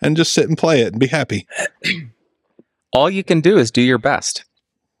Fender and just sit and play it and be happy. All you can do is do your best.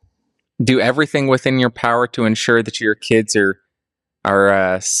 Do everything within your power to ensure that your kids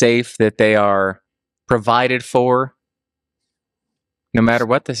are safe, that they are provided for, no matter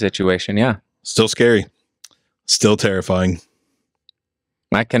what the situation. Yeah. Still scary. Still terrifying.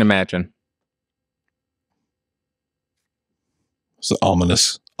 I can imagine. It's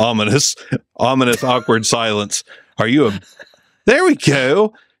ominous, awkward silence. There we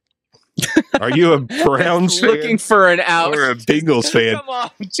go. Are you a Browns fan? Looking for an out. Or a Bengals fan? Come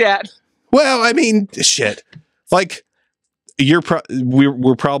on, chat. Well, I mean, shit. Like,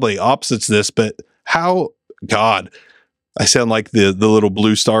 we're probably opposites to this, but God, I sound like the little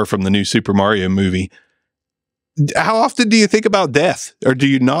blue star from the new Super Mario movie. How often do you think about death, or do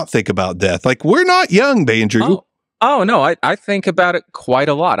you not think about death? Like, we're not young, Bandrew. Oh no, I think about it quite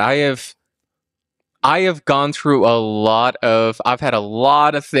a lot. I have gone through I've had a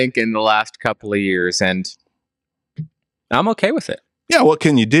lot of thinking the last couple of years, and I'm okay with it. Yeah, what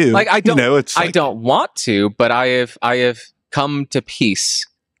can you do? Like, I don't don't want to, but I have come to peace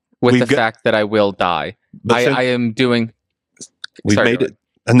with the fact that I will die. I am doing. We've made it.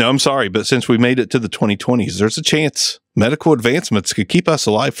 No, I'm sorry, but since we made it to the 2020s, there's a chance medical advancements could keep us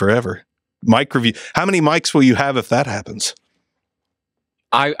alive forever. Mic review. How many mics will you have if that happens?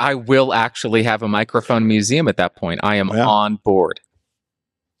 I will actually have a microphone museum at that point. I am on board.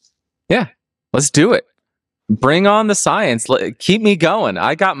 Yeah, let's do it. Bring on the science. Keep me going.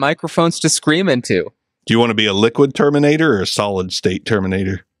 I got microphones to scream into. Do you want to be a liquid Terminator or a solid state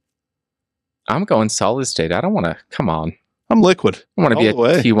Terminator? I'm going solid state. I don't want to. Come on. I'm liquid. I want to be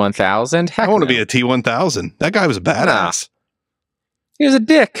a T-1000. Heck, I want to be a T-1000. That guy was a badass. He was a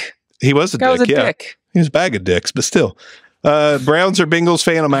dick. He was a dick. He was a bag of dicks, but still. Browns or Bengals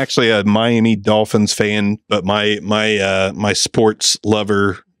fan? I'm actually a Miami Dolphins fan, but my sports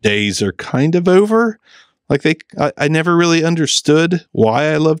lover days are kind of over. Like I never really understood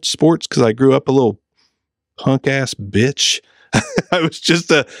why I loved sports because I grew up a little punk ass bitch. I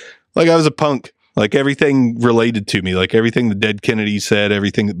was a punk. Like everything related to me, like everything the dead Kennedy said,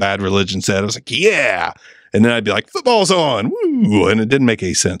 everything that Bad Religion said, I was like, yeah. And then I'd be like, football's on, woo! And it didn't make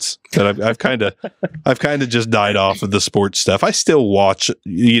any sense. But I've kind of just died off of the sports stuff. I still watch,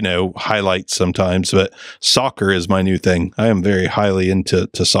 highlights sometimes, but soccer is my new thing. I am very highly into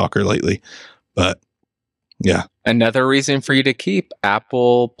soccer lately. But yeah, another reason for you to keep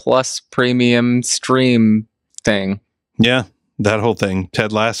Apple Plus Premium Stream thing. Yeah. That whole thing,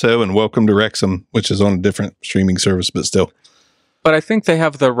 Ted Lasso and Welcome to Wrexham, which is on a different streaming service, but still. But I think they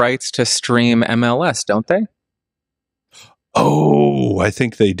have the rights to stream MLS, don't they? Oh, I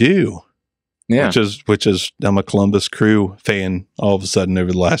think they do. Yeah. Which is I'm a Columbus Crew fan all of a sudden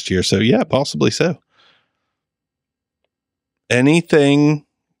over the last year. So yeah, possibly so. Anything,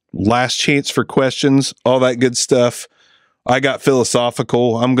 last chance for questions, all that good stuff. I got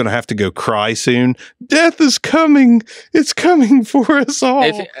philosophical. I'm going to have to go cry soon. Death is coming. It's coming for us all.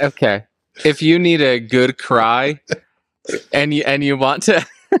 If you need a good cry and you want to,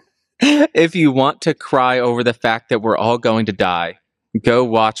 if you want to cry over the fact that we're all going to die, go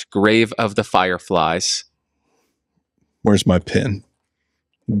watch Grave of the Fireflies. Where's my pen?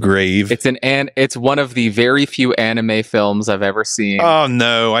 Grave. It's one of the very few anime films I've ever seen. Oh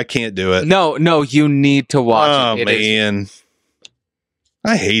no, I can't do it. No, you need to watch it. Oh man,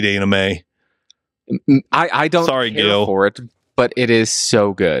 I hate anime. I don't care Gil. For it, but it is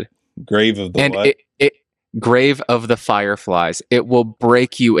so good. Grave of the what? Grave of the Fireflies. It will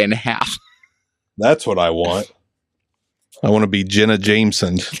break you in half. That's what I want. I want to be Jenna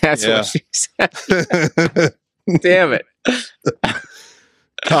Jameson. That's what she said. Damn it.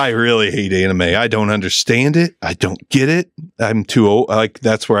 I really hate anime. I don't understand it. I don't get it. I'm too old. Like,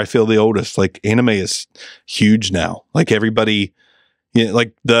 that's where I feel the oldest. Like, anime is huge now. Like, everybody,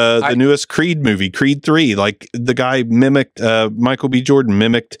 like the newest Creed movie, Creed 3, like the guy mimicked, Michael B. Jordan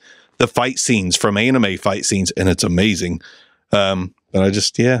mimicked the fight scenes from anime fight scenes, and it's amazing. But I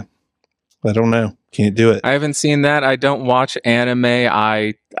don't know. Can't do it. I haven't seen that. I don't watch anime.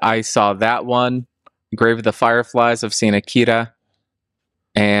 I saw that one, Grave of the Fireflies. I've seen Akira.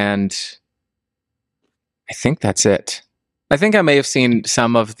 And I think that's it. I think I may have seen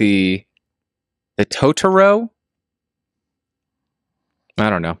some of the Totoro. I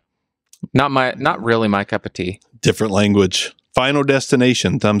don't know. Not really my cup of tea. Different language. Final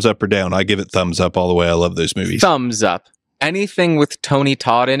Destination, thumbs up or down? I give it thumbs up all the way. I love those movies. Thumbs up. Anything with Tony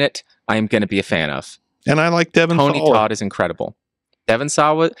Todd in it, I am going to be a fan of. And I like Devon Sawa. Tony Todd is incredible. Devon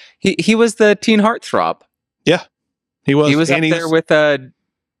Sawa, he was the teen heartthrob. Yeah, he was. He was up there with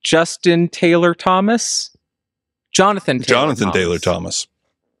Justin Taylor Thomas, Jonathan Taylor Thomas.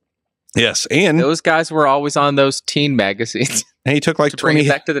 Yes, and those guys were always on those teen magazines. And he took like 20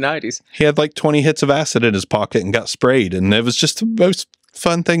 back to the 90s. He had like 20 hits of acid in his pocket and got sprayed, and it was just the most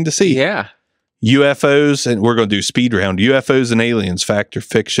fun thing to see. Yeah. UFOs, and we're going to do speed round. UFOs and aliens, fact or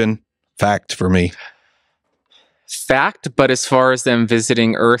fiction? Fact for me. Fact, but as far as them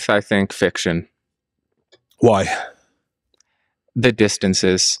visiting Earth, I think fiction. Why? The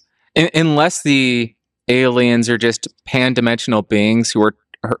distances. Unless the aliens are just pan-dimensional beings who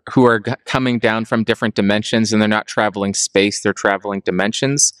are coming down from different dimensions and they're not traveling space, they're traveling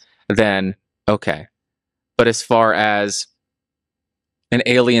dimensions, then okay. But as far as an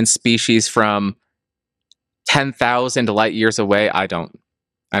alien species from 10,000 light years away, I don't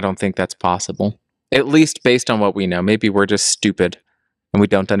think that's possible. At least based on what we know. Maybe we're just stupid and we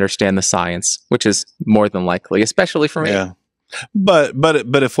don't understand the science, which is more than likely, especially for me. Yeah. But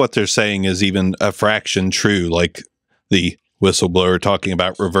if what they're saying is even a fraction true, like the whistleblower talking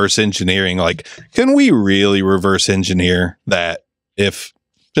about reverse engineering, like, can we really reverse engineer that? If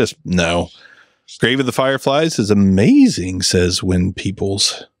just no. Grave of the Fireflies is amazing, says Win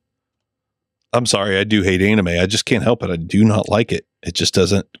Peoples. I'm sorry, I do hate anime. I just can't help it. I do not like it. It just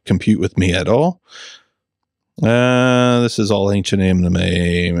doesn't compute with me at all. This is all ancient anime.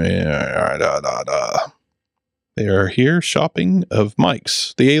 They are here shopping of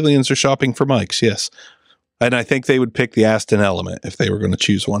mics. The aliens are shopping for mics, yes. And I think they would pick the Aston Element if they were going to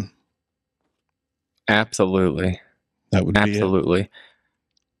choose one. Absolutely. That would be absolutely.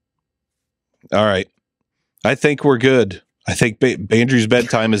 All right. I think we're good. I think Bandrew's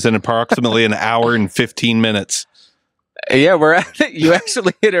bedtime is in approximately an hour and 15 minutes. Yeah, we're at it. You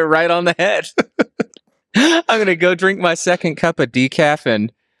actually hit it right on the head. I'm going to go drink my second cup of decaf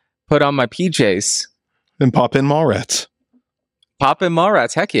and put on my PJs. And pop in Mallrats. Pop in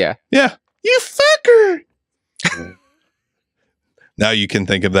Mallrats, heck yeah. Yeah. You fucker! Now you can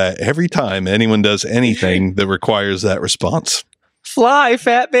think of that every time anyone does anything that requires that response. Fly,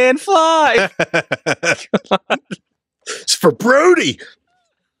 fat man, fly! It's for Brody!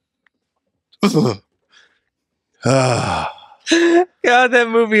 God, that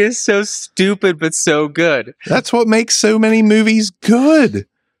movie is so stupid, but so good. That's what makes so many movies good.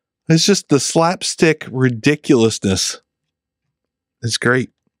 It's just the slapstick ridiculousness. It's great.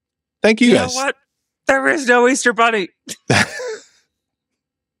 Thank you guys. You know what? There is no Easter Bunny. I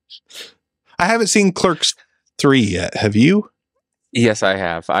haven't seen Clerks 3 yet. Have you? Yes, I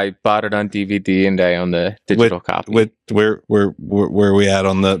have. I bought it on DVD and I own the digital copy. Where are we at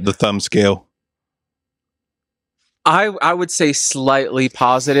on the thumb scale? I would say slightly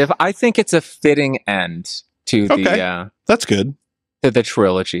positive. I think it's a fitting end to that's good. To the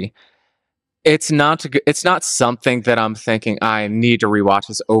trilogy. It's not something that I'm thinking I need to rewatch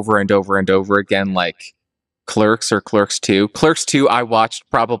this over and over and over again, like Clerks or Clerks 2. Clerks 2, I watched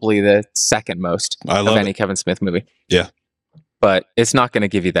probably the second most of any Kevin Smith movie. Yeah. But it's not going to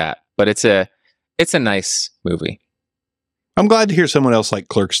give you that. But it's a nice movie. I'm glad to hear someone else like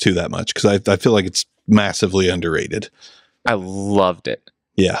Clerks 2 that much, because I feel like it's massively underrated. I loved it.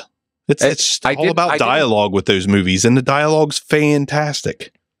 Yeah. It's all about dialogue with those movies, and the dialogue's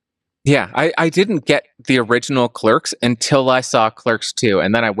fantastic. Yeah, I didn't get the original Clerks until I saw Clerks 2,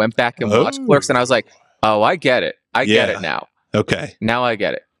 and then I went back and watched Clerks, and I was like, oh, I get it. I get it now. Okay. Now I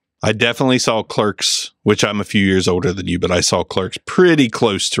get it. I definitely saw Clerks, which I'm a few years older than you, but I saw Clerks pretty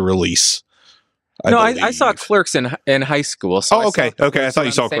close to release. I saw Clerks in high school. So okay. I thought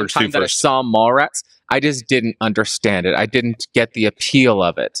you saw Clerks 2 first. I saw Mallrats. I just didn't understand it. I didn't get the appeal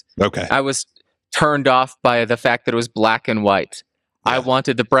of it. Okay. I was turned off by the fact that it was black and white. Yeah. I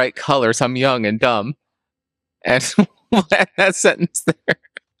wanted the bright colors. I'm young and dumb. And that sentence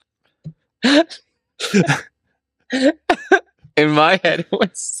there. In my head, it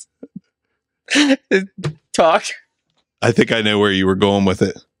was talk. I think I know where you were going with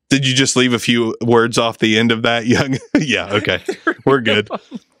it. Did you just leave a few words off the end of that, young? Yeah, okay. We're good.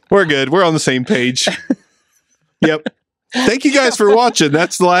 We're good. We're on the same page. Yep. Thank you guys for watching.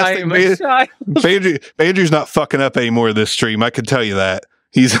 That's the last thing. Bandrew's not fucking up anymore this stream. I can tell you that.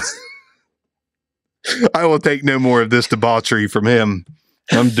 I will take no more of this debauchery from him.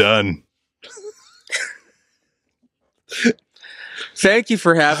 I'm done. Thank you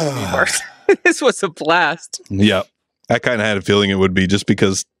for having me, Mark. This was a blast. Yep. I kind of had a feeling it would be, just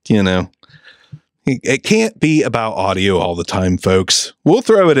because, it can't be about audio all the time, folks. We'll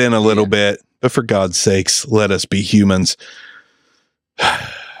throw it in a little bit, but for God's sakes, let us be humans.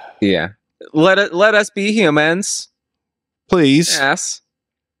 Yeah. Let us be humans. Please. Yes.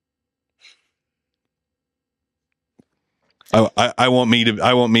 I want me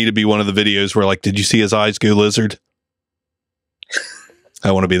to be one of the videos where, like, did you see his eyes go lizard?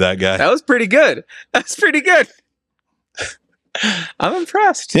 I want to be that guy. That was pretty good. That's pretty good. I'm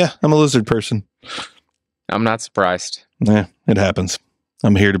impressed. Yeah, I'm a lizard person. I'm not surprised. Yeah, it happens.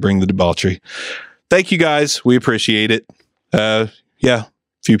 I'm here to bring the debauchery. Thank you, guys. We appreciate it. Yeah, a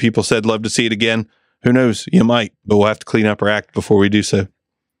few people said love to see it again. Who knows? You might, but we'll have to clean up our act before we do so.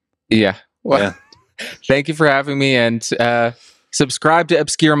 Yeah. Well, thank you for having me, and subscribe to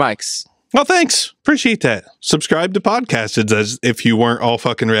Obscure Mics. Oh, thanks. Appreciate that. Subscribe to Podcastage as if you weren't all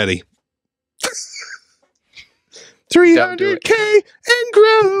fucking ready. 300K and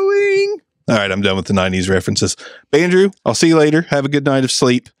growing. All right, I'm done with the 90s references. Bandrew, I'll see you later. Have a good night of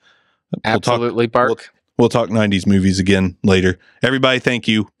sleep. Absolutely, Bark. We'll talk 90s movies again later. Everybody, thank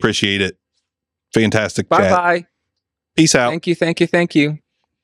you. Appreciate it. Fantastic. Bye-bye. Peace out. Thank you.